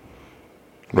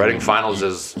 Writing finals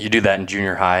is... You do that in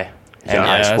junior high and Yeah,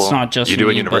 high school. it's not just You do in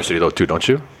me, university, though, too, don't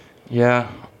you? Yeah.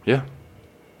 Yeah.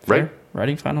 Right? but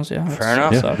writing finals, yeah. Fair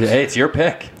enough. Sucks. Hey, it's your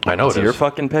pick. I know it's it your is.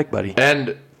 fucking pick, buddy.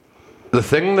 And the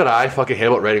thing that I fucking hate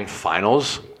about writing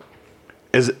finals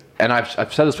is, and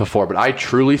I've said this before, but I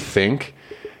truly think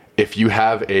if you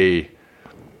have a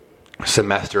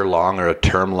semester long or a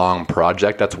term long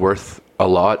project that's worth a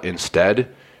lot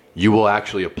instead, you will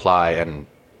actually apply and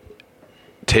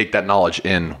take that knowledge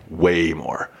in way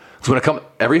more. So when it comes,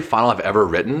 every final I've ever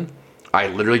written, I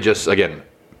literally just, again,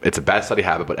 it's a bad study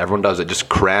habit, but everyone does it, just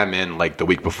cram in like the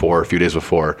week before, a few days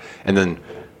before. And then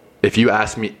if you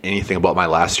ask me anything about my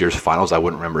last year's finals, I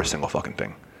wouldn't remember a single fucking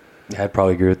thing. Yeah, I'd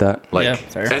probably agree with that. Like, Yeah,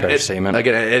 fair. and Fair statement.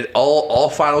 Again, all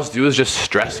finals do is just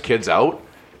stress kids out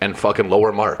and fucking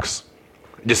lower marks.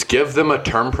 Just give them a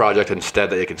term project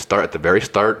instead that they can start at the very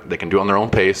start, they can do it on their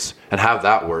own pace, and have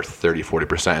that worth 30,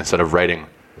 40% instead of writing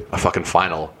a fucking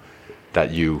final that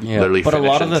you literally But a finish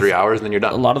lot in of 3 hours and then you're A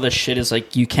done. lot of the shit is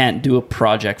like you can't do a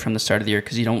project from the start of the year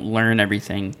because you don't learn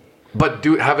everything. But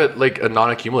have it like a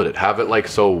non-accumulated. Have it like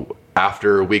so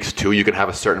after weeks 2 you can have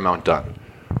a certain amount done.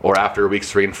 Or after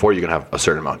weeks 3 and 4 you can have a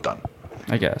certain amount done.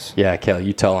 I guess. Yeah, Kelly,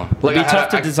 you tell him. Like, It'd be I had tough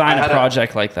to design I had a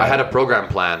project like that. I had a program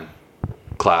plan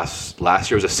class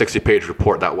last year. It was a 60-page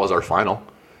report. That was our final.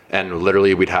 And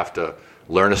literally we'd have to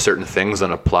learn a certain things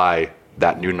and apply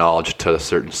that new knowledge to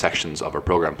certain sections of our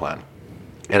program plan.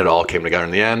 And it all came together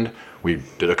in the end. We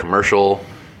did a commercial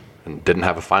and didn't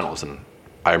have a finals. And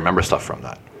I remember stuff from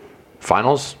that.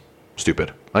 Finals,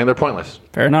 stupid. I think they're pointless.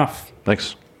 Fair enough.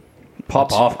 Thanks.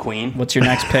 Pop off, Queen. What's your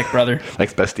next pick, brother?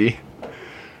 Thanks, bestie.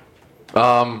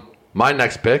 My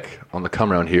next pick on the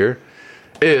come around here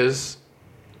is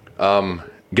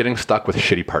getting stuck with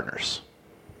shitty partners.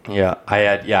 Yeah, I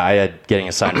had getting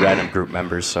assigned random group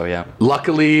members, so yeah.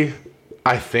 Luckily,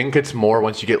 I think it's more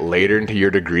once you get later into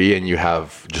your degree and you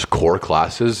have just core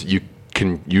classes, you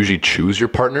can usually choose your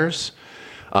partners.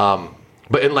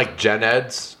 But in like gen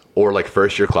eds or like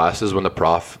first year classes when the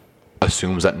prof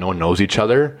assumes that no one knows each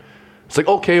other, it's like,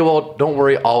 okay, well, don't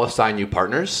worry, I'll assign you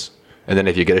partners. And then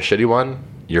if you get a shitty one,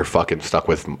 you're fucking stuck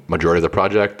with majority of the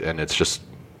project and it's just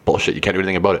bullshit. You can't do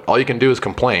anything about it. All you can do is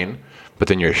complain, but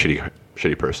then you're a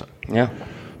shitty person. Yeah.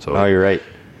 So Oh, you're right.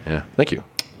 yeah, thank you.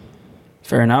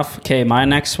 Fair enough. Okay, my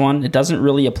next one, it doesn't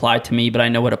really apply to me, but I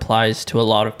know it applies to a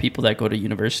lot of people that go to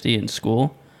university and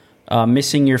school.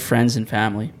 Missing your friends and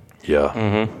family. Yeah.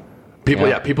 Mm-hmm.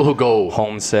 People who go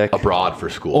Homesick. abroad for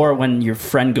school. Or when your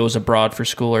friend goes abroad for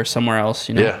school or somewhere else,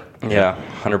 you know? Yeah. Yeah,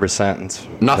 100%. It's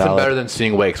Nothing valid. better than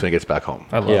seeing Wakes when he gets back home.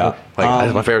 I love Yeah. it. Like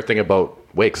that's my favorite thing about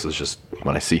Wakes is just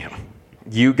when I see him.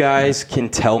 You guys can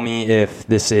tell me if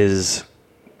this is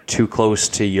too close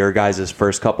to your guys'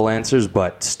 first couple answers,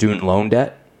 but student loan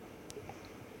debt.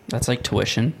 That's like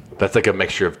tuition. That's like a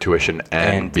mixture of tuition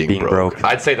and, And being, being broke. broke.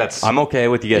 I'd say that's. I'm okay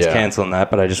with you guys Yeah. canceling that,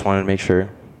 but I just wanted to make sure.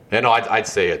 Yeah, no, I'd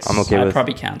say it's. I'm okay I'd with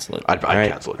probably cancel it. I'd All right,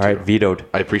 cancel it. all right, Too. vetoed.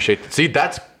 I appreciate. See,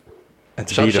 that's.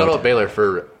 It's Shout vetoed. out Baylor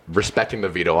for respecting the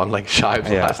veto, unlike Shives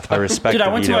Yeah, last I time. respect Dude, I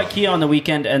the went to veto. IKEA on the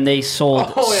weekend and they sold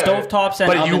stovetops and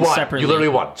but ovens you won. separately. You literally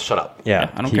won. Shut up. Yeah,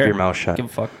 I don't keep care. your mouth shut. Give a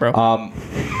fuck, bro. All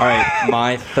right,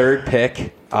 my third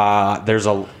pick.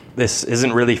 This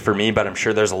isn't really for me, but I'm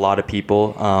sure there's a lot of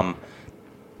people.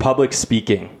 Public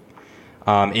speaking.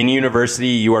 In university,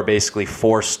 you are basically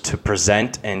forced to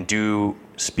present and do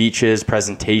speeches,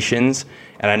 presentations,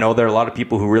 and I know there are a lot of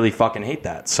people who really fucking hate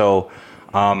that. So,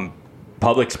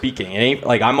 public speaking, it ain't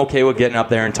like I'm okay with getting up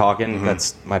there and talking.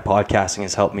 That's my podcasting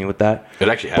has helped me with that. It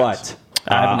actually has. But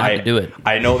I haven't had to do it.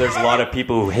 I know there's a lot of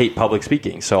people who hate public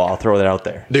speaking, so I'll throw that out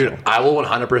there. Dude, I will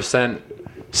 100%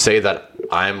 say that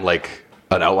I'm like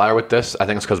an outlier with this. I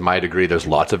think it's because my degree, there's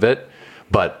lots of it.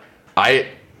 But I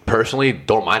personally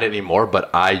don't mind it anymore, but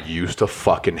I used to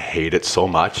fucking hate it so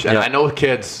much. And Yeah. I know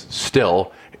kids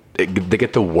still, they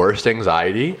get the worst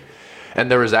anxiety.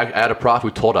 And I had a prof who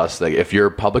told us that if you're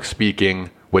public speaking,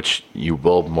 which you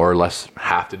will more or less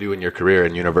have to do in your career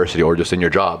in university or just in your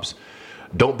jobs,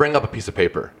 don't bring up a piece of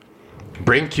paper.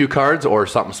 Bring cue cards or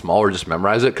something small, or just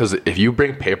memorize it. Because if you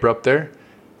bring paper up there,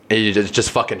 and it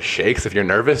just fucking shakes. If you're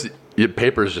nervous, your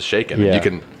paper is just shaking. Yeah. You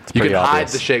can hide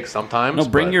the shake sometimes. No,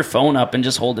 bring your phone up and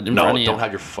just hold it in front of you. No, don't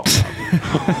have your phone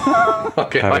up.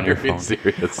 Okay, you're being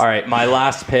serious. All right, my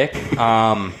last pick.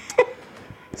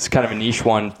 It's kind of a niche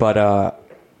one, but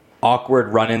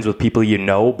awkward run-ins with people you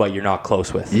know but you're not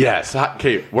close with. Yes.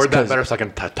 Okay, word that better so I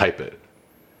can type it.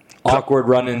 Awkward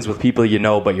run-ins with people you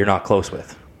know but you're not close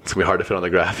with. It's gonna be hard to fit on the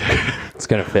graphic. It's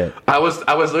gonna fit. I was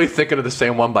literally thinking of the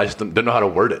same one, but I just didn't know how to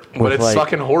word it. But it's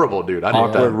fucking horrible, dude. I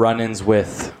awkward run-ins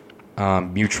with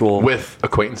mutual with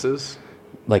acquaintances.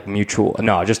 Like mutual.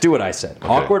 No, just do what I said. Okay.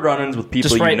 Awkward run-ins with people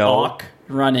just you know. Awk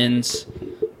run-ins.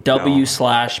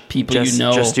 W/people you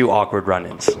know. Just do awkward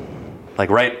run-ins. Like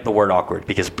write the word awkward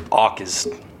because awk is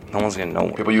no one's gonna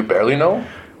know. People you barely know,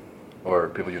 or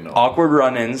people you know. Awkward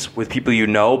run-ins with people you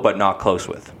know but not close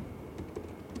with.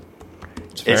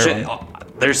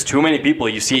 There's too many people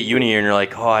you see at uni and you're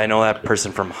like, oh, I know that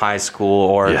person from high school,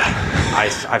 or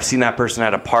I've seen that person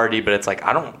at a party, but it's like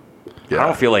I don't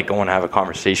feel like going to have a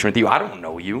conversation with you. I don't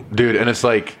know you, dude, and it's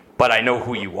like, but I know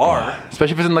who you are.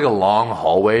 Especially if it's in like a long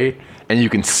hallway and you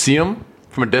can see them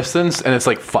from a distance, and it's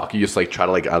like fuck. You just like try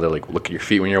to like either like look at your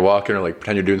feet when you're walking, or like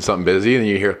pretend you're doing something busy, and then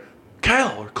you hear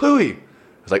Kyle or Chloe.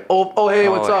 It's like oh hey,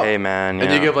 what's up? Hey man,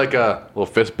 and you give like a little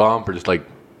fist bump or just like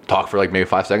talk for like maybe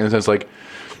 5 seconds, and it's like,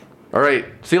 all right,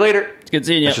 see you later. It's good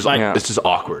seeing you. It's just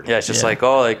awkward. Yeah, it's just like,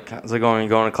 oh, like how's it going? You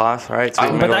going to class? All right,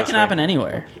 but that can happen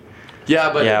anywhere.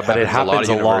 Yeah, but it happens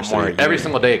a lot more. Every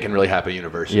single day, it can really happen at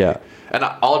university. Yeah, and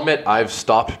I'll admit, I've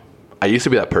stopped. I used to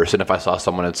be that person. If I saw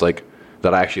someone that's like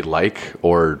that I actually like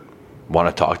or want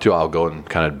to talk to, I'll go and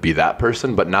kind of be that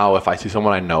person. But now, if I see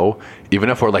someone I know, even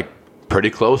if we're like pretty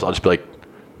close, I'll just be like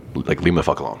leave me the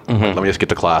fuck alone. Mm-hmm. Let me just get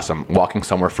to class. I'm walking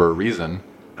somewhere for a reason.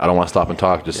 I don't want to stop and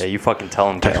talk. Just you fucking tell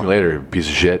him. Text me later, piece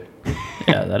of shit.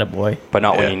 Yeah, that a boy. But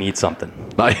not when you need something.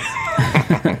 Nah,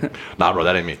 bro,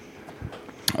 that ain't me.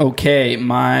 Okay,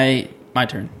 my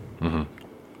turn. Mm-hmm.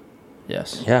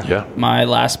 Yes. Yeah. My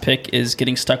last pick is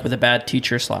getting stuck with a bad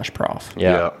teacher / prof.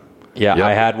 Yeah.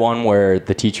 I had one where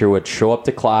the teacher would show up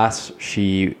to class.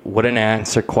 She wouldn't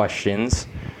answer questions,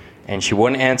 and she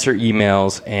wouldn't answer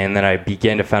emails. And then I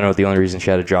began to find out the only reason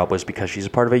she had a job was because she's a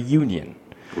part of a union.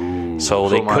 Ooh, so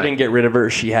they couldn't get rid of her.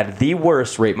 She had the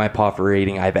worst Rate My Poffer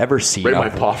rating I've ever seen. Rate My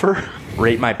Poffer?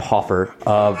 Rate My Poffer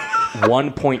of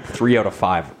 1.3 out of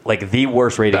 5. Like the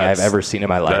worst rating I've ever seen in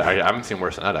my life. I haven't seen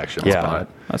worse than that, actually.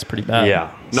 That's pretty bad.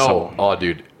 Yeah. No,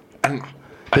 dude. And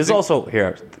this is also,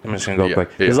 here, I'm just going to go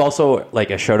quick. Yeah. This is also like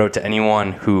a shout out to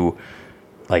anyone who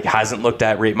like hasn't looked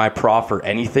at Rate My Prof or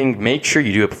anything. Make sure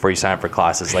you do it before you sign up for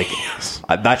classes. Like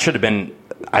that should have been,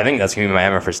 I think that's going to be my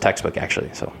MFers textbook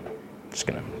actually. So just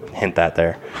going to hint that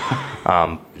there.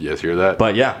 Yes, hear that?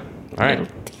 But yeah. All right.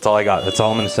 That's all I got. That's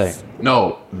all I'm going to say.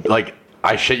 No, like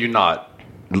I shit you not.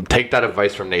 Take that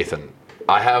advice from Nathan.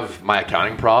 I have my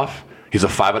accounting prof. He's a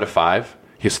 5 out of 5.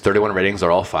 He has 31 ratings.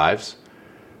 They're all 5s.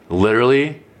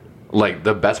 Literally, like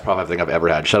the best prof I think I've ever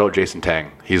had. Shout out Jason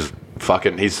Tang. He's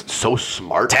so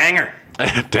smart. Tanger.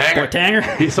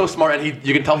 Tanger. He's so smart, and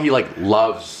you can tell he like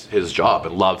loves his job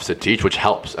and loves to teach, which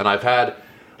helps. And I've had,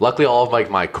 luckily, all of like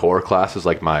my core classes,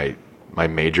 like my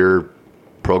major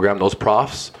program, those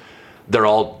profs, they're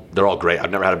all great.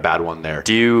 I've never had a bad one there.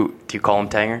 Do you call him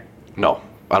Tanger? No,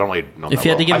 I don't really know. If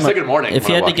you had to give him good morning. If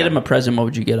you had to get him a present, what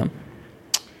would you get him?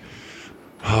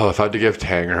 Oh, if I had to give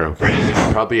Tanger a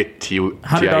present, probably a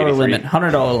 $100 limit.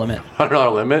 $100 limit.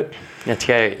 $100 limit. Yeah,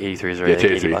 TI-83s are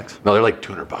 $80. No, they're like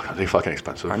 $200. They're fucking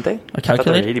expensive, aren't they? A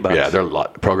calculator? $80. Yeah, they're a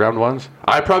lot. Programmed ones.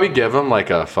 I'd probably give them like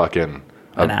a fucking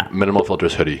minimal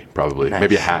filters hoodie, probably. Nice.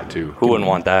 Maybe a hat too. Who wouldn't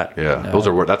want that? Yeah, those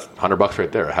are worth. That's $100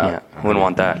 right there. A hat. Yeah, wouldn't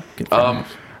want that.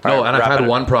 No, and I've had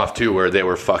one prof too where they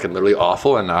were fucking literally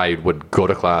awful, and I would go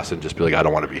to class and just be like, I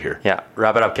don't want to be here. Yeah,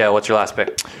 wrap it up, Kale. What's your last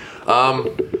pick?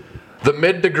 The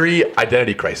mid-degree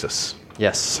identity crisis.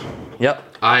 Yes. Yep.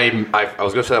 I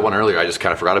was going to say that one earlier. I just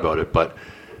kind of forgot about it, but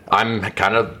I'm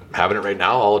kind of having it right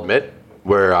now, I'll admit,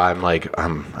 where I'm like,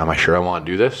 am I sure I want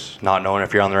to do this? Not knowing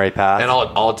if you're on the right path. And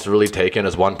all it's really taken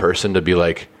is one person to be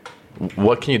like,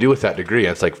 what can you do with that degree?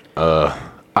 And it's like,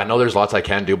 I know there's lots I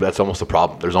can do, but that's almost the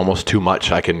problem. There's almost too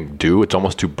much I can do. It's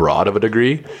almost too broad of a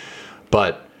degree.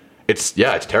 But it's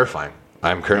terrifying.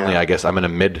 I'm currently, I guess, I'm in a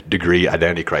mid-degree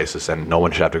identity crisis, and no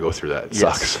one should have to go through that. It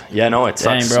sucks. Yeah, no, it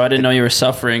sucks. Dang, bro, I didn't know you were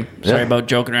suffering. Sorry about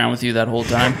joking around with you that whole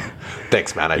time.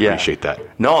 Thanks, man. I appreciate that.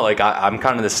 No, like I'm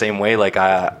kind of the same way.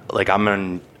 I'm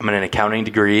in an accounting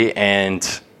degree,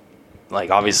 and like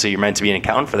obviously you're meant to be an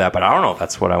accountant for that, but I don't know if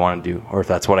that's what I want to do or if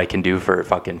that's what I can do for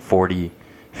fucking 40,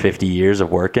 50 years of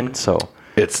working. So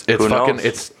It's Who fucking knows?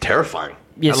 it's terrifying.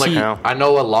 Yeah, And like see- I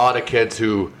know a lot of kids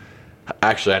who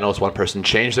actually I know it's one person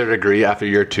changed their degree after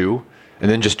year 2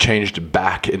 and then just changed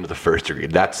back into the first degree.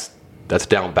 That's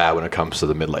down bad when it comes to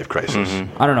the midlife crisis.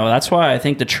 I don't know. That's why I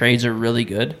think the trades are really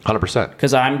good. 100%.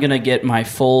 Because I'm going to get my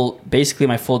full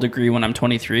degree when I'm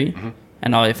 23.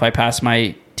 And if I pass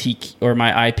my T or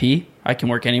my IP, I can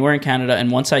work anywhere in Canada.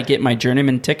 And once I get my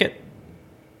journeyman ticket,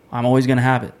 I'm always going to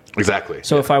have it. Exactly.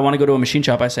 So if I want to go to a machine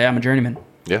shop, I say I'm a journeyman.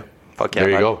 Yeah. Fuck yeah,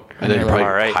 There you bud. go. And then you're they're probably like,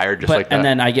 "All right." hired just like that. And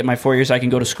then I get my 4 years. I can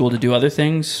go to school to do other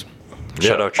things.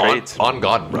 Shout out trades. On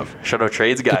God, bro. Shout out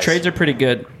trades, guys. The trades are pretty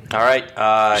good. All right.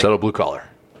 Shout out blue collar.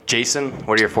 Jason,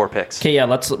 what are your 4 picks? Okay, yeah.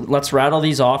 Let's rattle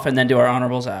these off and then do our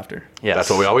honorables after. Yes. That's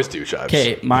what we always do, Shives.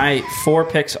 Okay, my 4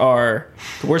 picks are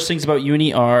the worst things about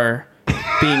uni are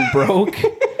being broke,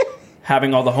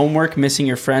 having all the homework, missing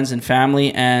your friends and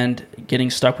family, and getting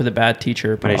stuck with a bad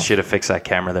teacher. I should have fixed that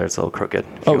camera there. It's a little crooked.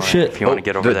 Shit. If you want to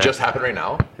get over Did there. it just happen right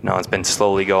now? No, it's been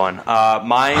slowly going.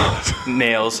 My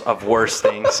nails of worst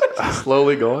things.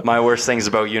 Slowly going. My worst things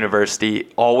about university: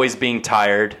 always being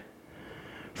tired,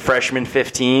 freshman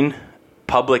 15,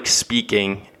 public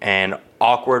speaking, and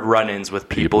awkward run-ins with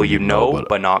people you know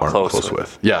but not aren't close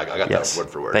with. Yeah, I got Yes. that word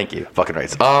for word. Thank you. Fucking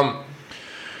right.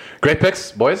 Great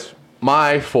picks, boys.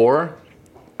 My 4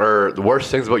 or the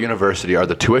worst things about university are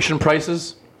the tuition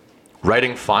prices,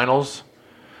 writing finals,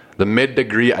 the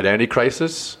mid-degree identity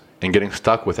crisis, and getting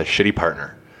stuck with a shitty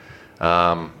partner.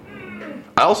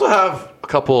 I also have a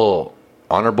couple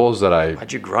honorables that I...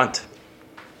 Why'd you grunt?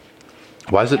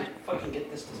 Why is it...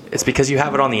 It's because you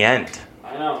have it on the end.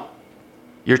 I know.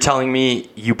 You're telling me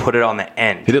you put it on the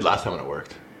end. He did last time when it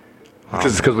worked.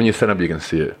 It's because when you set up, you can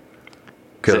see it. Is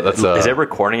Okay, it, that's, is it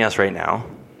recording us right now?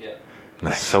 Yeah.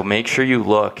 nice. So make sure you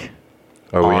look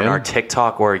Are we on in? our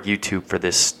TikTok or YouTube for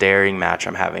this staring match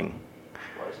I'm having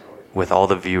with all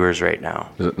the viewers right now.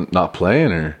 Is it not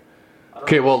playing or?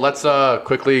 Okay, well let's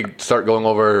quickly start going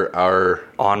over our.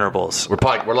 Honorables. We're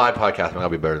live podcasting. That'll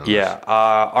be better than Yeah. this.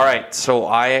 All right. So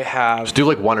I have Just do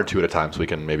like 1 or 2 at a time so we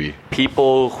can maybe.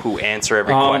 people who answer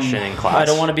every question in class. I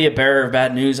don't want to be a bearer of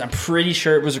bad news. I'm pretty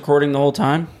sure it was recording the whole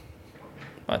time.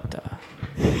 But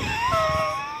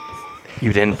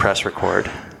You didn't press record.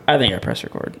 I think I pressed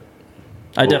record.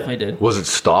 I definitely did. Was it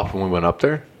stopped when we went up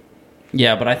there?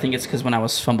 Yeah, but I think it's because when I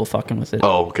was fumble fucking with it.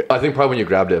 Oh, okay. I think probably when you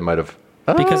grabbed it, it might have.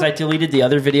 Because I deleted the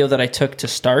other video that I took to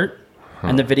start,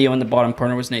 and the video in the bottom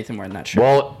corner was Nathan wearing that shirt.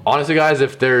 Well, honestly, guys,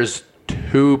 if there's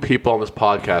 2 people on this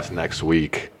podcast next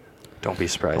week, Don't be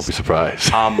surprised. be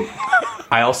surprised.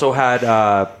 I also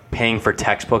had paying for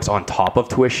textbooks on top of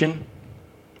tuition.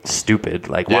 Stupid.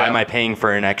 Like, why Yeah. am I paying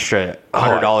for an extra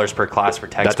 $100 per class for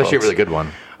textbooks? That's actually a really good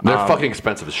one. They're fucking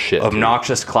expensive as shit. too.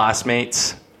 Obnoxious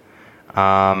classmates.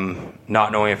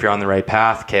 Not knowing if you're on the right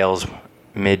path. Kale's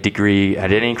mid-degree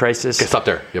identity crisis. Okay, stop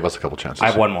there. Give us a couple chances. I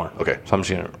have one more. Okay. So I'm just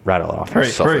going to rattle it off. Hurry.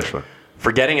 Selfish one.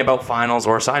 Forgetting about finals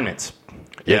or assignments.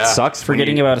 Yeah. It sucks when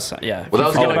Forgetting you- about a yeah. Well, that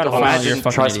was Forget gonna about a go- final, imagine- you're a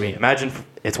fucking Trust idiot. me. Imagine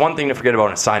it's one thing to forget about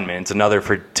an assignment. It's another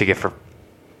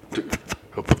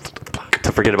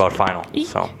to forget about final.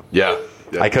 So Yeah.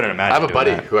 I couldn't imagine I have a doing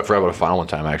buddy that. who I forgot about a final one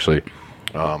time, actually.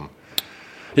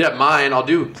 Yeah, mine, I'll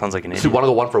do. Sounds like an let's do idiot. one of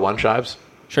the 1-for-1 Shives.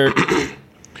 Sure.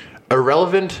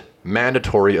 Irrelevant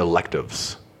mandatory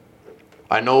electives.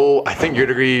 I think your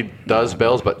degree does,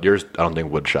 Bells, but yours I don't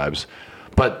think would, Shives.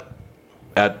 But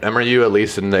at MRU, at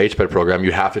least in the HPED program,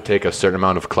 you have to take a certain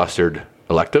amount of clustered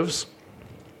electives,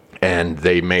 and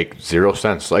they make 0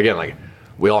 sense. Again, like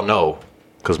we all know,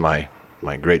 because my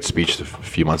great speech a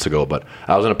few months ago, but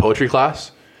I was in a poetry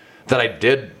class that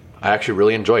I actually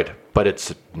really enjoyed, but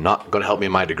it's not going to help me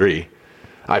in my degree.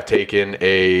 I've taken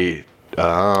a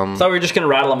Thought we were just gonna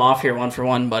rattle them off here one for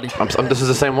one, buddy. this is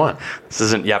the same one. This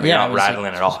isn't. Yeah, but Yeah, you're it not was rattling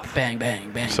like- it off. Bang,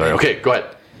 bang, bang. Sorry. bang. Okay, go ahead.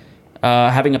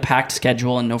 Having a packed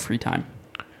schedule and no free time.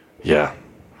 Yeah.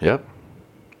 Yep.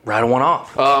 Rattle one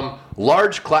off.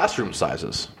 Large classroom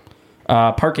sizes.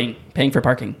 Parking. Paying for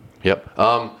parking. Yep.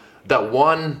 That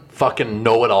one fucking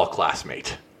know-it-all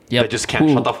classmate. Yep. That just can't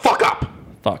Ooh. shut the fuck up.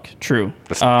 Fuck. True.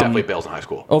 That's definitely Bales in high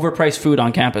school. Overpriced food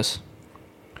on campus.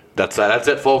 That's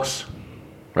it, folks.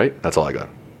 Right? That's all I got.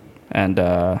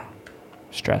 And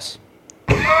stress.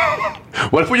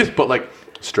 What if we just put like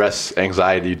stress,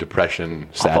 anxiety, depression,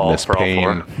 sadness, For all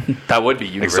pain, four. That would be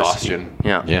university. exhaustion?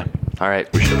 Yeah. Yeah. All right.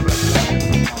 We should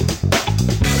have.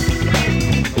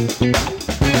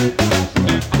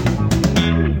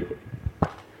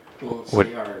 What-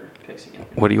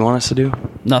 What do you want us to do?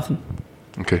 Nothing.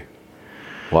 Okay.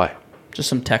 Why? Just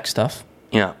some tech stuff.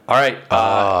 Yeah. All right.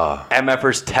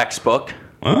 MFers textbook.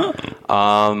 I'll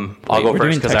go we're first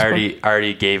doing because I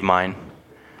already gave mine.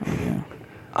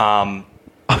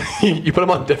 You put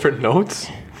them on different notes?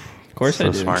 Of course I do.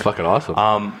 It's fucking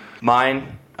awesome.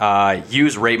 Mine,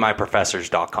 use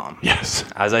ratemyprofessors.com. Yes.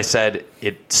 As I said,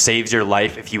 it saves your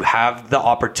life. If you have the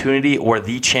opportunity or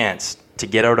the chance to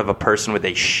get out of a person with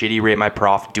a shitty Rate My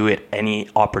Prof, do it any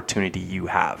opportunity you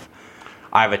have.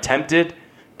 I've attempted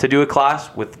to do a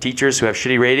class with teachers who have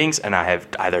shitty ratings, and I have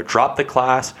either dropped the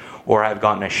class or I've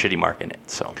gotten a shitty mark in it.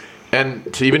 So,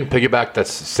 And to even piggyback,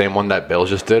 that's the same one that Bill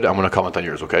just did. I'm going to comment on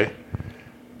yours, okay?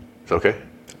 Is that okay?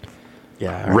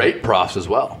 yeah, Rate profs as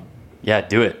well. Yeah,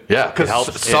 do it. Yeah, It because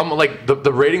helps. some, like,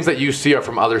 the ratings that you see are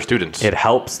from other students. It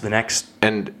helps the next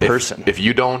And person. If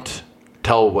you don't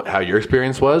tell how your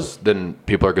experience was, then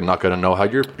people are not going to know how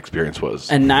your experience was.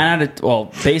 And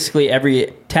basically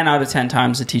every 10 out of 10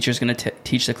 times the teacher's going to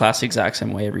teach the class the exact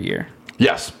same way every year.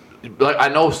 Yes. Like, I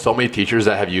know so many teachers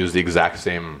that have used the exact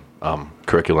same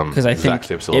curriculum, Because I exact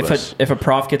think same syllabus. if a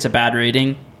prof gets a bad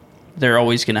rating, they're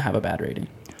always going to have a bad rating.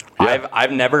 Yeah.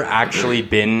 I've never actually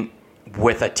been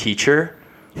with a teacher.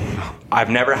 I've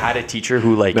never had a teacher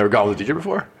who like Never gone with a teacher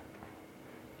before?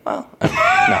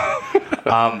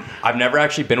 I've never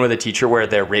actually been with a teacher where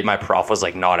their Rate My Prof was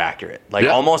like not accurate. Like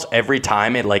Yeah. almost every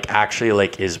time it like actually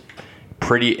like is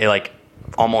pretty like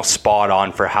almost spot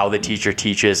on for how the teacher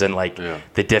teaches and like Yeah.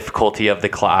 the difficulty of the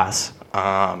class.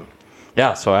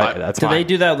 Yeah, so that's Do mine. they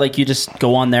do that? Like you just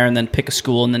go on there and then pick a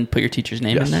school and then put your teacher's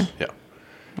name in there? Yeah.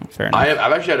 Fair enough.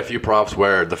 I've actually had a few profs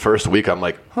where the first week I'm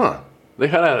like, they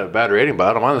kind of had a bad rating, but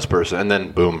I don't mind this person. And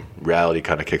then, boom, reality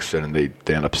kind of kicks in and they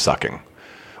end up sucking.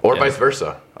 Or vice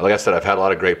versa. Like I said, I've had a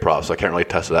lot of great profs. So I can't really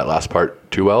test that last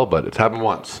part too well, but it's happened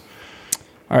once.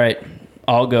 All right,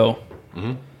 I'll go.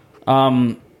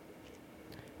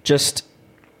 Just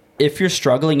if you're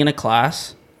struggling in a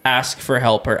class, ask for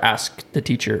help or ask the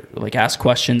teacher. Like ask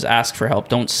questions, ask for help.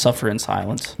 Don't suffer in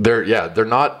silence. They're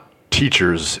not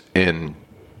teachers in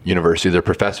university. They're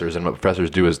professors, and what professors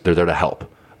do is they're there to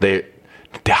help. The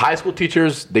high school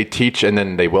teachers, they teach and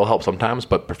then they will help sometimes,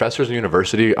 but professors in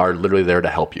university are literally there to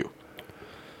help you.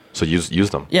 So use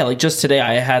them. Yeah, like just today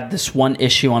I had this one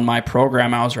issue on my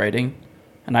program I was writing,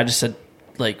 and I just said,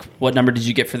 like, what number did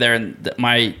you get for there? And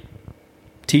my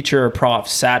teacher or prof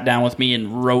sat down with me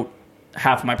and wrote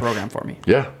half of my program for me.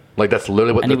 Yeah. Like that's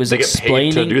literally what And he was they get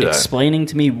paid to do that. explaining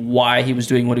to me why he was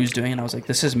doing what he was doing, and I was like,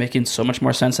 this is making so much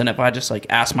more sense than if I just like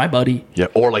asked my buddy Yeah,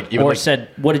 or like even or like, said,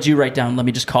 what did you write down? Let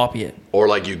me just copy it. or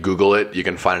like you Google it, you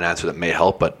can find an answer that may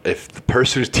help. But if the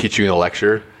person who's teaching you the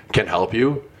lecture can help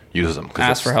you, use them. 'cause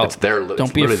Ask for help. It's their, Don't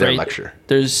it's be literally their afraid. lecture.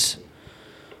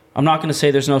 I'm not going to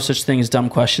say there's no such thing as dumb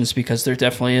questions because there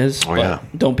definitely is. Oh, but yeah.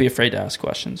 don't be afraid to ask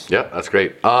questions. Yeah, that's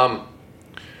great.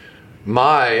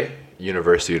 My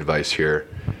university advice here,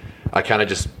 I kind of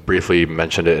just briefly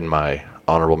mentioned it in my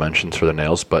honorable mentions for the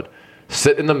nails, but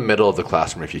sit in the middle of the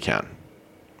classroom if you can.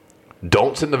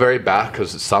 Don't sit in the very back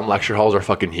because some lecture halls are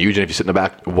fucking huge, and if you sit in the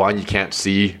back, one, you can't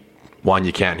see, one,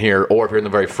 you can't hear, or if you're in the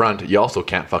very front, you also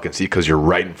can't fucking see because you're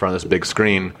right in front of this big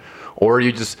screen, or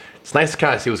you just, it's nice to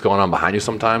kind of see what's going on behind you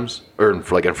sometimes, or in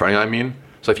front of you, I mean.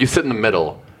 So if you sit in the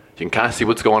middle, you can kind of see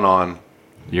what's going on,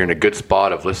 you're in a good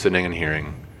spot of listening and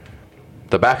hearing.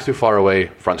 The back's too far away,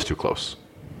 front's too close.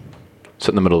 Sit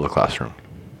in the middle of the classroom.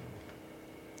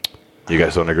 You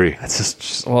guys don't agree? That's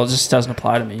just Well, it just doesn't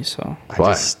apply to me. So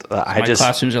Why? my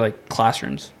classrooms are like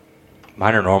classrooms.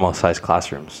 mine are normal sized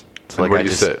classrooms. So And where I do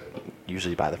you just sit?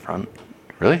 usually by the front.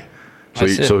 Really? So, I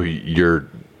sit- you're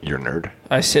a nerd?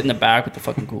 I sit in the back with the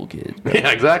fucking cool kids. bro. Yeah,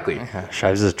 exactly.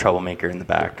 Shives is a troublemaker in the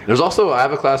back. There's also, I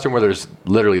have a classroom where there's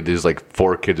literally these like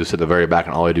 4 kids who sit in the very back,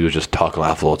 and all I do is just talk and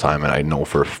laugh the whole time, and I know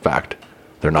for a fact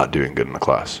they're not doing good in the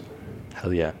class.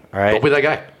 Hell yeah. All right. Don't be that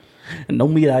guy. And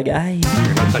don't be that guy.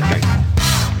 You're not that guy.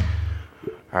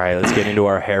 All right, let's get into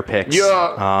our hair picks.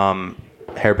 Yeah.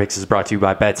 Hair picks is brought to you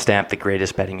by BetStamp, the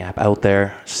greatest betting app out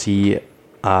there. See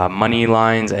money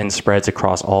lines and spreads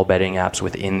across all betting apps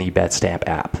within the BetStamp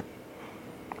app.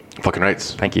 Fucking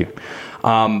rights. Thank you.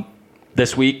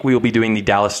 This week, we will be doing the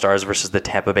Dallas Stars versus the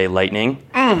Tampa Bay Lightning.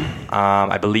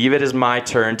 I believe it is my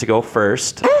turn to go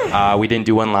first. We didn't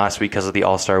do one last week because of the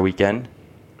All-Star weekend.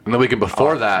 And the weekend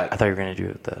before I that, thought you were going to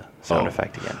do the sound Oh.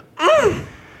 effect again.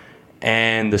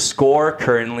 And the score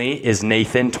currently is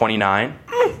Nathan, 29,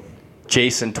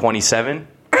 Jason, 27,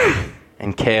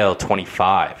 and Kale,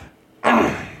 25.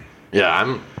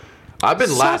 yeah, I've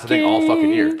been last, I think, all fucking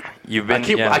year. You've been,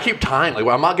 I keep tying. Like,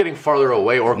 I'm not getting farther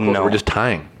away or closer. No. We're just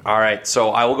tying. All right,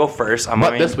 so I will go first.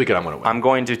 But this weekend, I'm going to win. I'm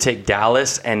going to take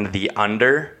Dallas and the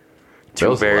under.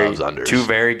 Bills loves unders. Two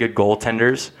very good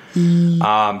goaltenders.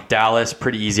 Dallas,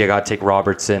 pretty easy. I got to take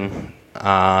Robertson.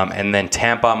 And then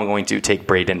Tampa, I'm going to take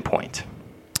Braden Point.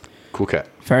 Cool cat.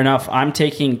 Fair enough. I'm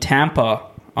taking Tampa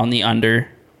on the under.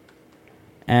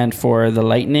 And for the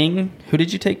Lightning, who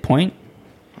did you take? Point?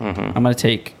 I'm going to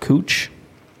take Cooch.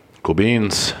 Cool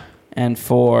beans. And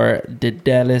for the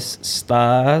Dallas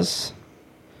Stars,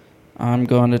 I'm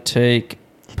going to take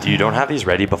You don't have these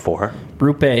ready before?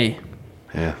 Rupe.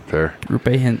 Yeah, fair. Rupe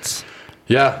Hintz.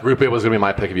 Yeah, Rupe was going to be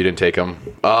my pick if you didn't take him.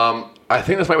 I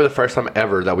think this might be the first time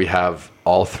ever that we have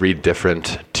all three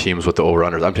different teams with the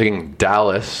over-unders. I'm taking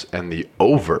Dallas and the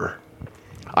over.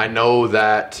 I know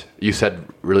that you said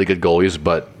really good goalies,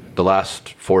 but the last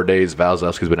 4 days,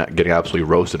 Vasilevsky's been getting absolutely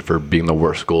roasted for being the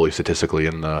worst goalie statistically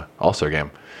in the All-Star game.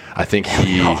 I think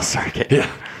All-Star game. Yeah,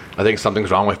 I think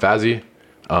something's wrong with Vazzy.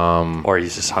 Or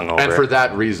he's just hungover. And for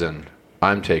that reason,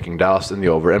 I'm taking Dallas in the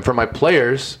over. And for my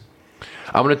players,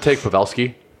 I'm going to take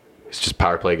Pavelski. He's just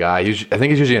power play guy. I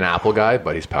think he's usually an Apple guy,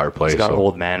 but he's power play. He's got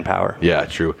old man power. Yeah,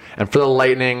 true. And for the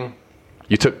Lightning,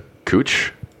 you took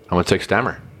Cooch. I'm going to take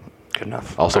Stammer. Good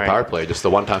enough. Also All right. power play, just the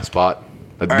one-time spot.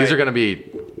 These right. are going to be.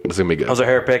 This is going to be good. Those are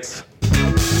hair picks.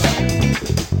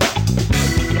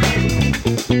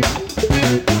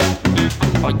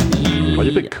 Why do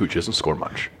you pick Cooch? He doesn't score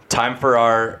much. Time for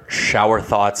our shower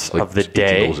thoughts Like of the 18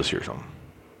 day. goals this year or something.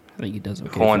 I think he does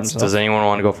okay. Who wants, for himself. does anyone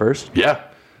want to go first? Yeah.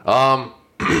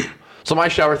 So my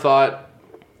shower thought,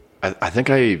 I think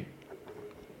I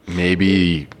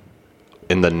maybe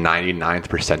in the 99th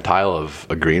percentile of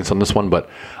agreeance on this one, but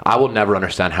I will never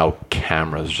understand how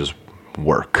cameras just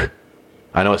work.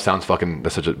 I know it sounds fucking,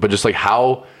 but just like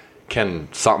how can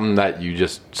something that you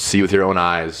just see with your own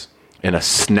eyes in a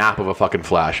snap of a fucking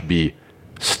flash be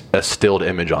a stilled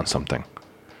image on something?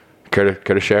 Care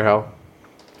to share how?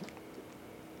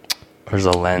 There's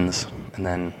a lens, and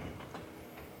then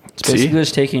It's basically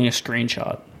just taking a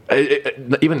screenshot.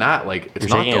 Even that, like, it's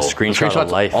You're not taking a though. screenshot The of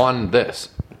screenshot's life. on this,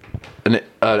 an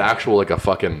actual like a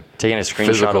fucking taking a screenshot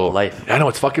physical of life. I know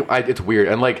it's fucking. It's weird,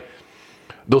 and like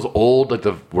those old, like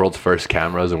the world's first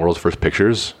cameras and world's first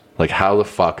pictures. Like, how the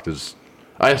fuck does?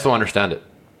 I just don't understand it.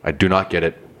 I do not get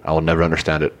it. I will never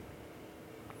understand it.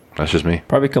 That's just me.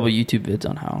 Probably a couple YouTube vids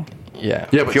on how. Yeah.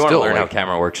 Yeah, If but you want to still, learn how like-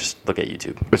 camera works, just look at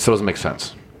YouTube. It still doesn't make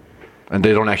sense, and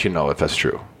they don't actually know if that's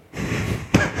true.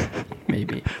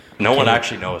 Maybe. No one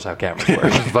actually knows how cameras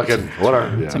work. Fucking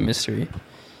whatever. It's a Yeah. mystery.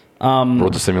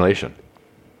 World's a simulation.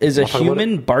 Is a Wanna talk about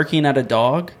human barking at a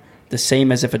dog the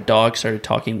same as if a dog started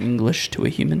talking English to a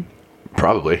human?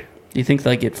 Probably. Do you think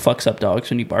like it fucks up dogs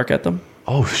when you bark at them?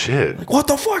 Oh shit. Like, what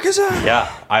the fuck is that?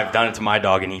 Yeah, I've done it to my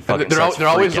dog, and he fucking They're starts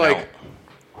always freaking like, out.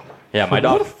 Yeah, my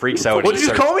dog freaks out. "What and did he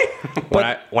you just starts- call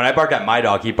me?" When I bark at my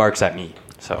dog, he barks at me.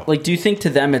 So Like, do you think to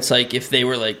them it's like if they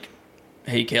were like,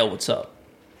 "Hey, Kale, what's up?"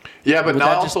 Yeah, but Would now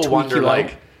I that just also tweak wonder, you like,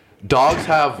 out? dogs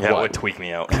have yeah, it would what? tweak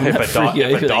me out that if a freak you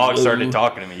out? You'd be dog like, started "Ooh."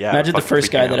 talking to me. Yeah, Imagine the it'd first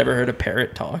fucking guy freak me that out. ever heard a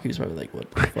parrot talk. He's probably like, "What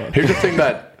the fuck?" Here's the thing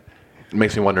that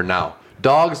makes me wonder now.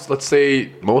 Dogs, let's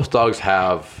say most dogs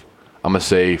have, I'm gonna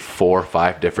say 4 or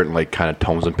 5 different like kind of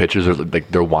tones and pitches. Or like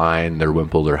their whine, their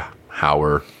wimple, their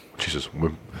hower. Jesus,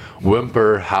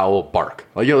 whimper, howl, bark.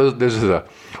 Like, you know,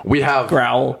 we have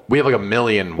Growl. We have like a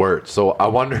million words. So I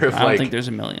wonder if I don't like think there's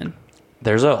a million.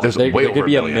 There's way there over could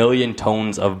be a a million. million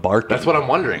tones of barking. that's what I'm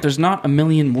wondering. There's not a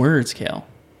million words, Kale.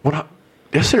 What?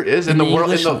 Yes, there is in the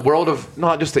world. In English- the world of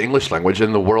not just the English language,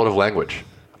 in the world of language.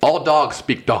 All dogs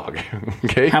speak dog.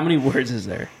 Okay. How many words is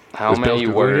there? How Is many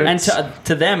Bill's words? And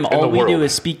to them, all the we do world.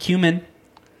 is speak human.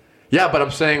 Yeah, but I'm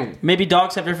saying Maybe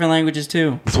dogs have different languages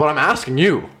too. that's what I'm asking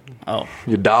you. Oh,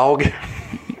 You dog.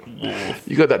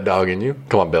 You got that dog in you.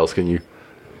 Come on, Bells. Can you?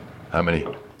 How many?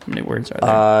 how many words are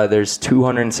there? There's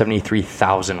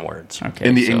 273,000 words. Okay,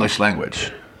 In the so- English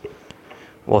language.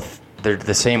 Well, they're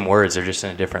the same words. They're just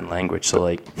in a different language. So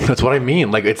like, That's what I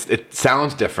mean. Like it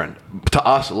sounds different to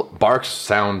us. Barks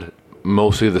sound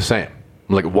mostly the same.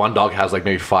 Like one dog has like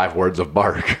maybe 5 words of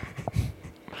bark.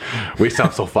 We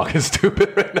sound so fucking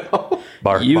stupid right now.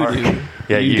 bark, You bark. do.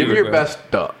 Yeah, You you. Give me your bro. best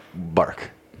bark.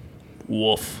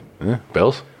 Woof. Yeah,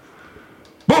 Bells.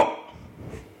 Boom.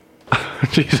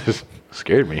 Jesus,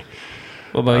 scared me.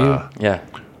 What about Yeah.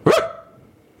 you?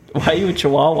 Why are you a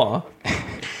Chihuahua?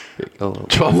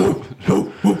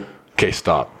 Okay,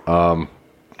 stop.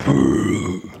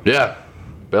 Yeah,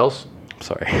 Bells.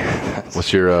 Sorry.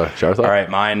 What's your shower thought? All right,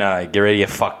 mine. Get ready to get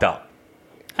fucked up.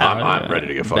 I'm ready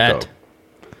to get fucked Bet.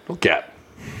 up. Get.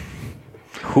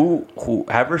 Who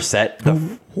ever set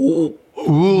the Ooh,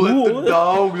 let the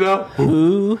dogs out.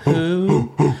 Who?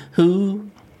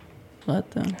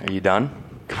 What the? Are you done?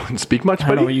 Come on, speak much, I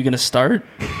don't know. Are buddy. you gonna start?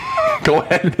 Go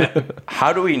ahead.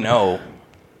 How do we know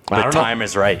the don't know. time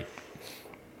is right?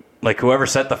 Like whoever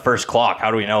set the first clock,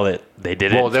 how do we know that they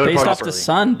did Well, it? they would Based probably- off the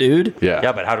sun, dude. Yeah.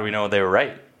 Yeah, but how do we know they were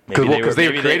right? Because were- they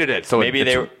maybe created it. So maybe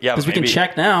it's- they were. Yeah, Because we can maybe-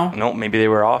 check now. No, maybe they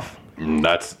were off.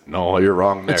 No, you're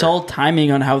wrong there. It's all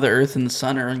timing on how the Earth and the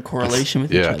Sun are in correlation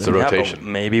with each other. it's a rotation. Yeah, but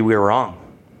maybe we're wrong.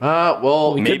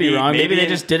 Well, We could be wrong. Maybe they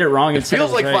just did it wrong. it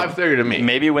feels like 5:30 to me.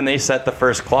 Maybe when they set the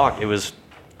first clock, it was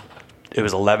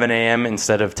 11 a.m.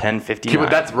 instead of 10:59. But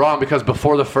that's wrong because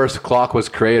before the first clock was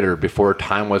created, or before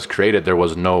time was created, there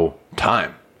was no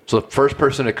time. So the first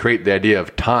person to create the idea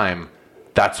of time,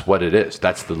 that's what it is.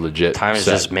 That's the legit Time is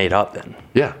set. just made up then.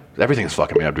 Yeah, everything's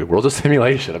fucking made up, dude. World's a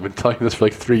simulation. I've been telling you this for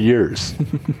like 3 years. You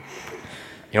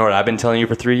know what I've been telling you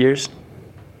for 3 years?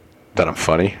 That I'm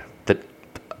funny. That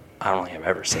I don't think I've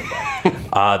ever said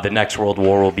that. The next world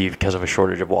war will be because of a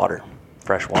shortage of water,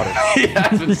 fresh water. Yeah,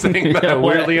 I've been saying that. Yeah,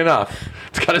 what? Weirdly enough,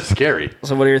 it's kind of scary.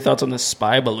 So what are your thoughts on the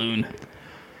spy balloon?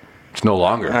 It's no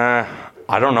longer.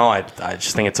 I don't know. I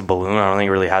just think it's a balloon. I don't think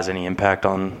it really has any impact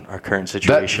on our current That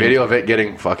situation. video of it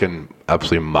getting fucking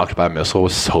absolutely mucked by a missile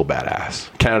was so badass.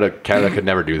 Canada could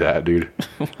never do that, dude.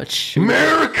 What, shoot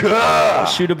America!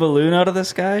 a balloon out of the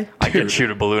sky? I could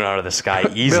shoot a balloon out of the sky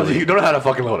Bill, easily. you don't know how to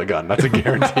fucking load a gun. That's a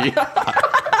guarantee.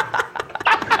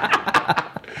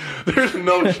 There's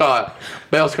no shot.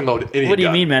 Bales can load any gun. What do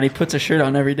you mean, man? He puts a shirt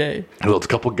on every day. He loads a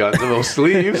couple guns in those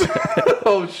sleeves.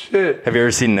 Oh, shit. Have you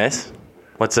ever seen this?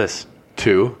 What's this?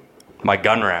 2. My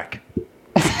gun rack.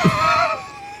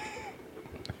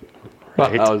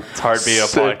 Right? That was It's hard being a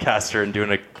sick. podcaster and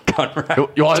doing a gun rack.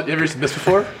 You want? Have you ever seen this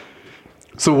before?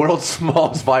 It's the world's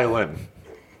smallest violin.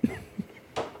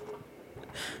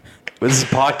 This is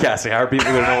podcasting. How are people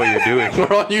going to know what you're doing?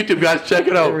 We're on YouTube, guys. Check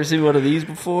it Ever out. seen one of these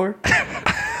before?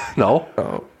 No.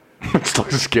 Oh. It's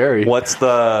looks scary. What's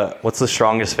the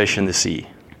strongest fish in the sea?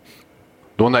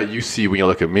 The one that you see when you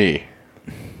look at me.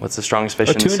 What's the strongest fish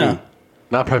A in the sea? tuna.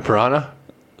 Not probably piranha.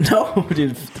 No,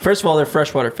 dude. First of all, they're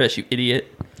freshwater fish, you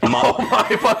idiot. Oh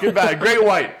my fucking bad. Great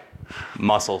white.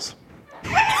 Mussels.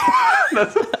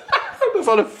 That's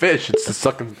not a fish. It's a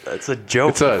sucking. That's a joke,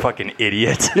 It's a- you fucking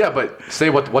idiot. Yeah, but say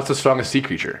what's the strongest sea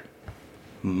creature?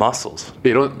 Mussels.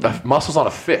 You don't. The muscle's not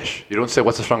a fish. You don't say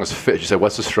what's the strongest fish. You say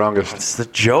what's the strongest. It's the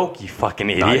joke, you fucking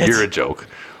idiot. Nah, you're a joke.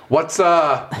 What's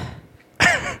What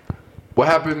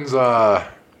happens? Oh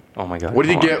my god. What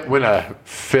do you come get when a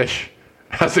fish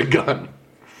has a gun?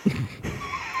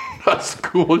 A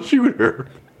school shooter.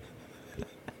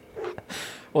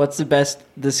 What's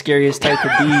the scariest type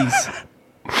of bees?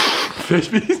 Fish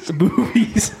bees.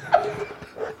 Boobies.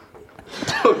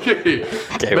 Okay.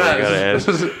 Okay, Man, we gotta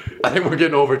end. I think we're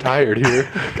getting overtired here.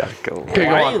 Gotta go. Okay,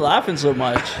 go Why are on. you laughing so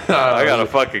much? I gotta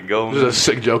fucking go. This is a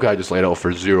sick joke I just laid out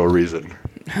for zero reason.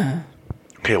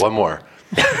 Okay, one more.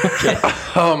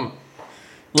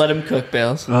 Let him cook,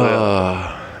 Bales.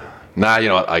 Nah, you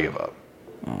know what? I give up.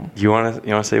 You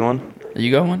wanna say one?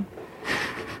 You got one?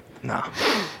 No.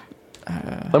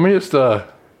 Let me just. Do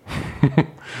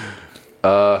you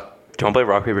wanna play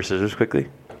rock, paper, scissors quickly?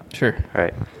 Sure. All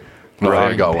right. No, I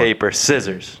Rock, got one. paper,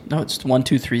 scissors. No, it's 1,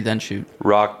 2, 3, then shoot.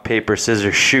 Rock, paper,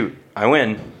 scissors, shoot. I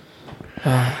win.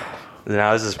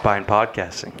 Now this is fine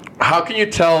podcasting. How can you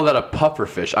tell that a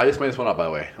pufferfish? I just made this one up, by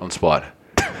the way, on the spot.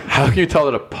 How can you tell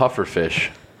that a pufferfish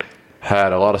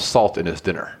had a lot of salt in his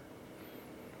dinner?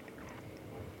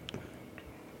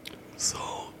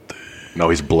 Salty. No,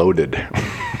 he's bloated.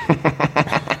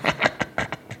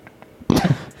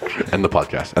 End the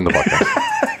podcast. End the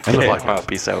podcast. End the Okay, podcast. well,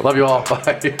 peace out. Love you all.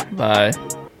 Bye. Bye.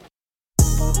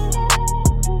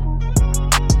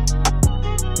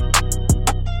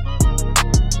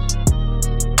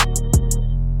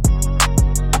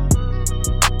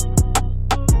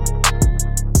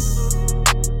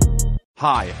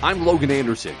 Hi, I'm Logan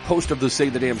Anderson, host of the Say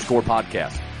the Damn Score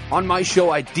podcast. On my show,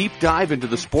 I deep dive into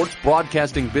the sports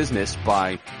broadcasting business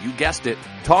by, you guessed it,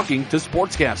 talking to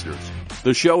sportscasters.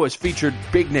 The show has featured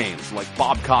big names like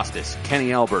Bob Costas,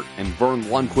 Kenny Albert, and Vern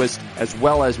Lundquist, as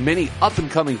well as many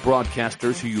up-and-coming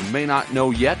broadcasters who you may not know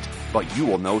yet, but you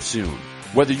will know soon.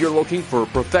 Whether you're looking for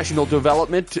professional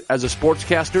development as a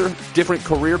sportscaster, different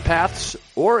career paths,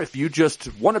 or if you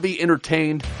just want to be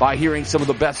entertained by hearing some of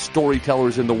the best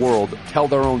storytellers in the world tell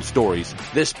their own stories,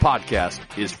 this podcast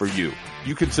is for you.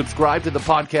 You can subscribe to the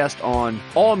podcast on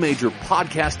all major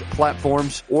podcast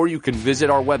platforms, or you can visit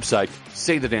our website,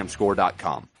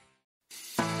 saythedamnscore.com.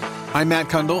 I'm Matt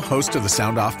Kundle, host of the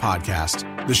Sound Off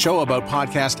Podcast, the show about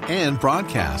podcast and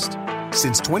broadcast.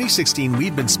 Since 2016,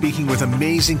 we've been speaking with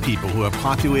amazing people who have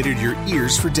populated your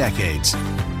ears for decades.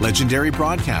 Legendary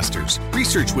broadcasters,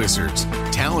 research wizards,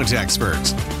 talent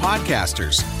experts,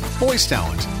 podcasters, voice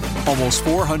talent. Almost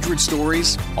 400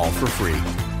 stories, all for free.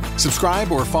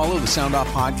 Subscribe or follow the Sound Off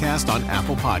Podcast on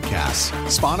Apple Podcasts,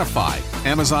 Spotify,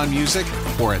 Amazon Music,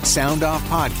 or at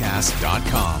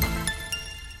soundoffpodcast.com.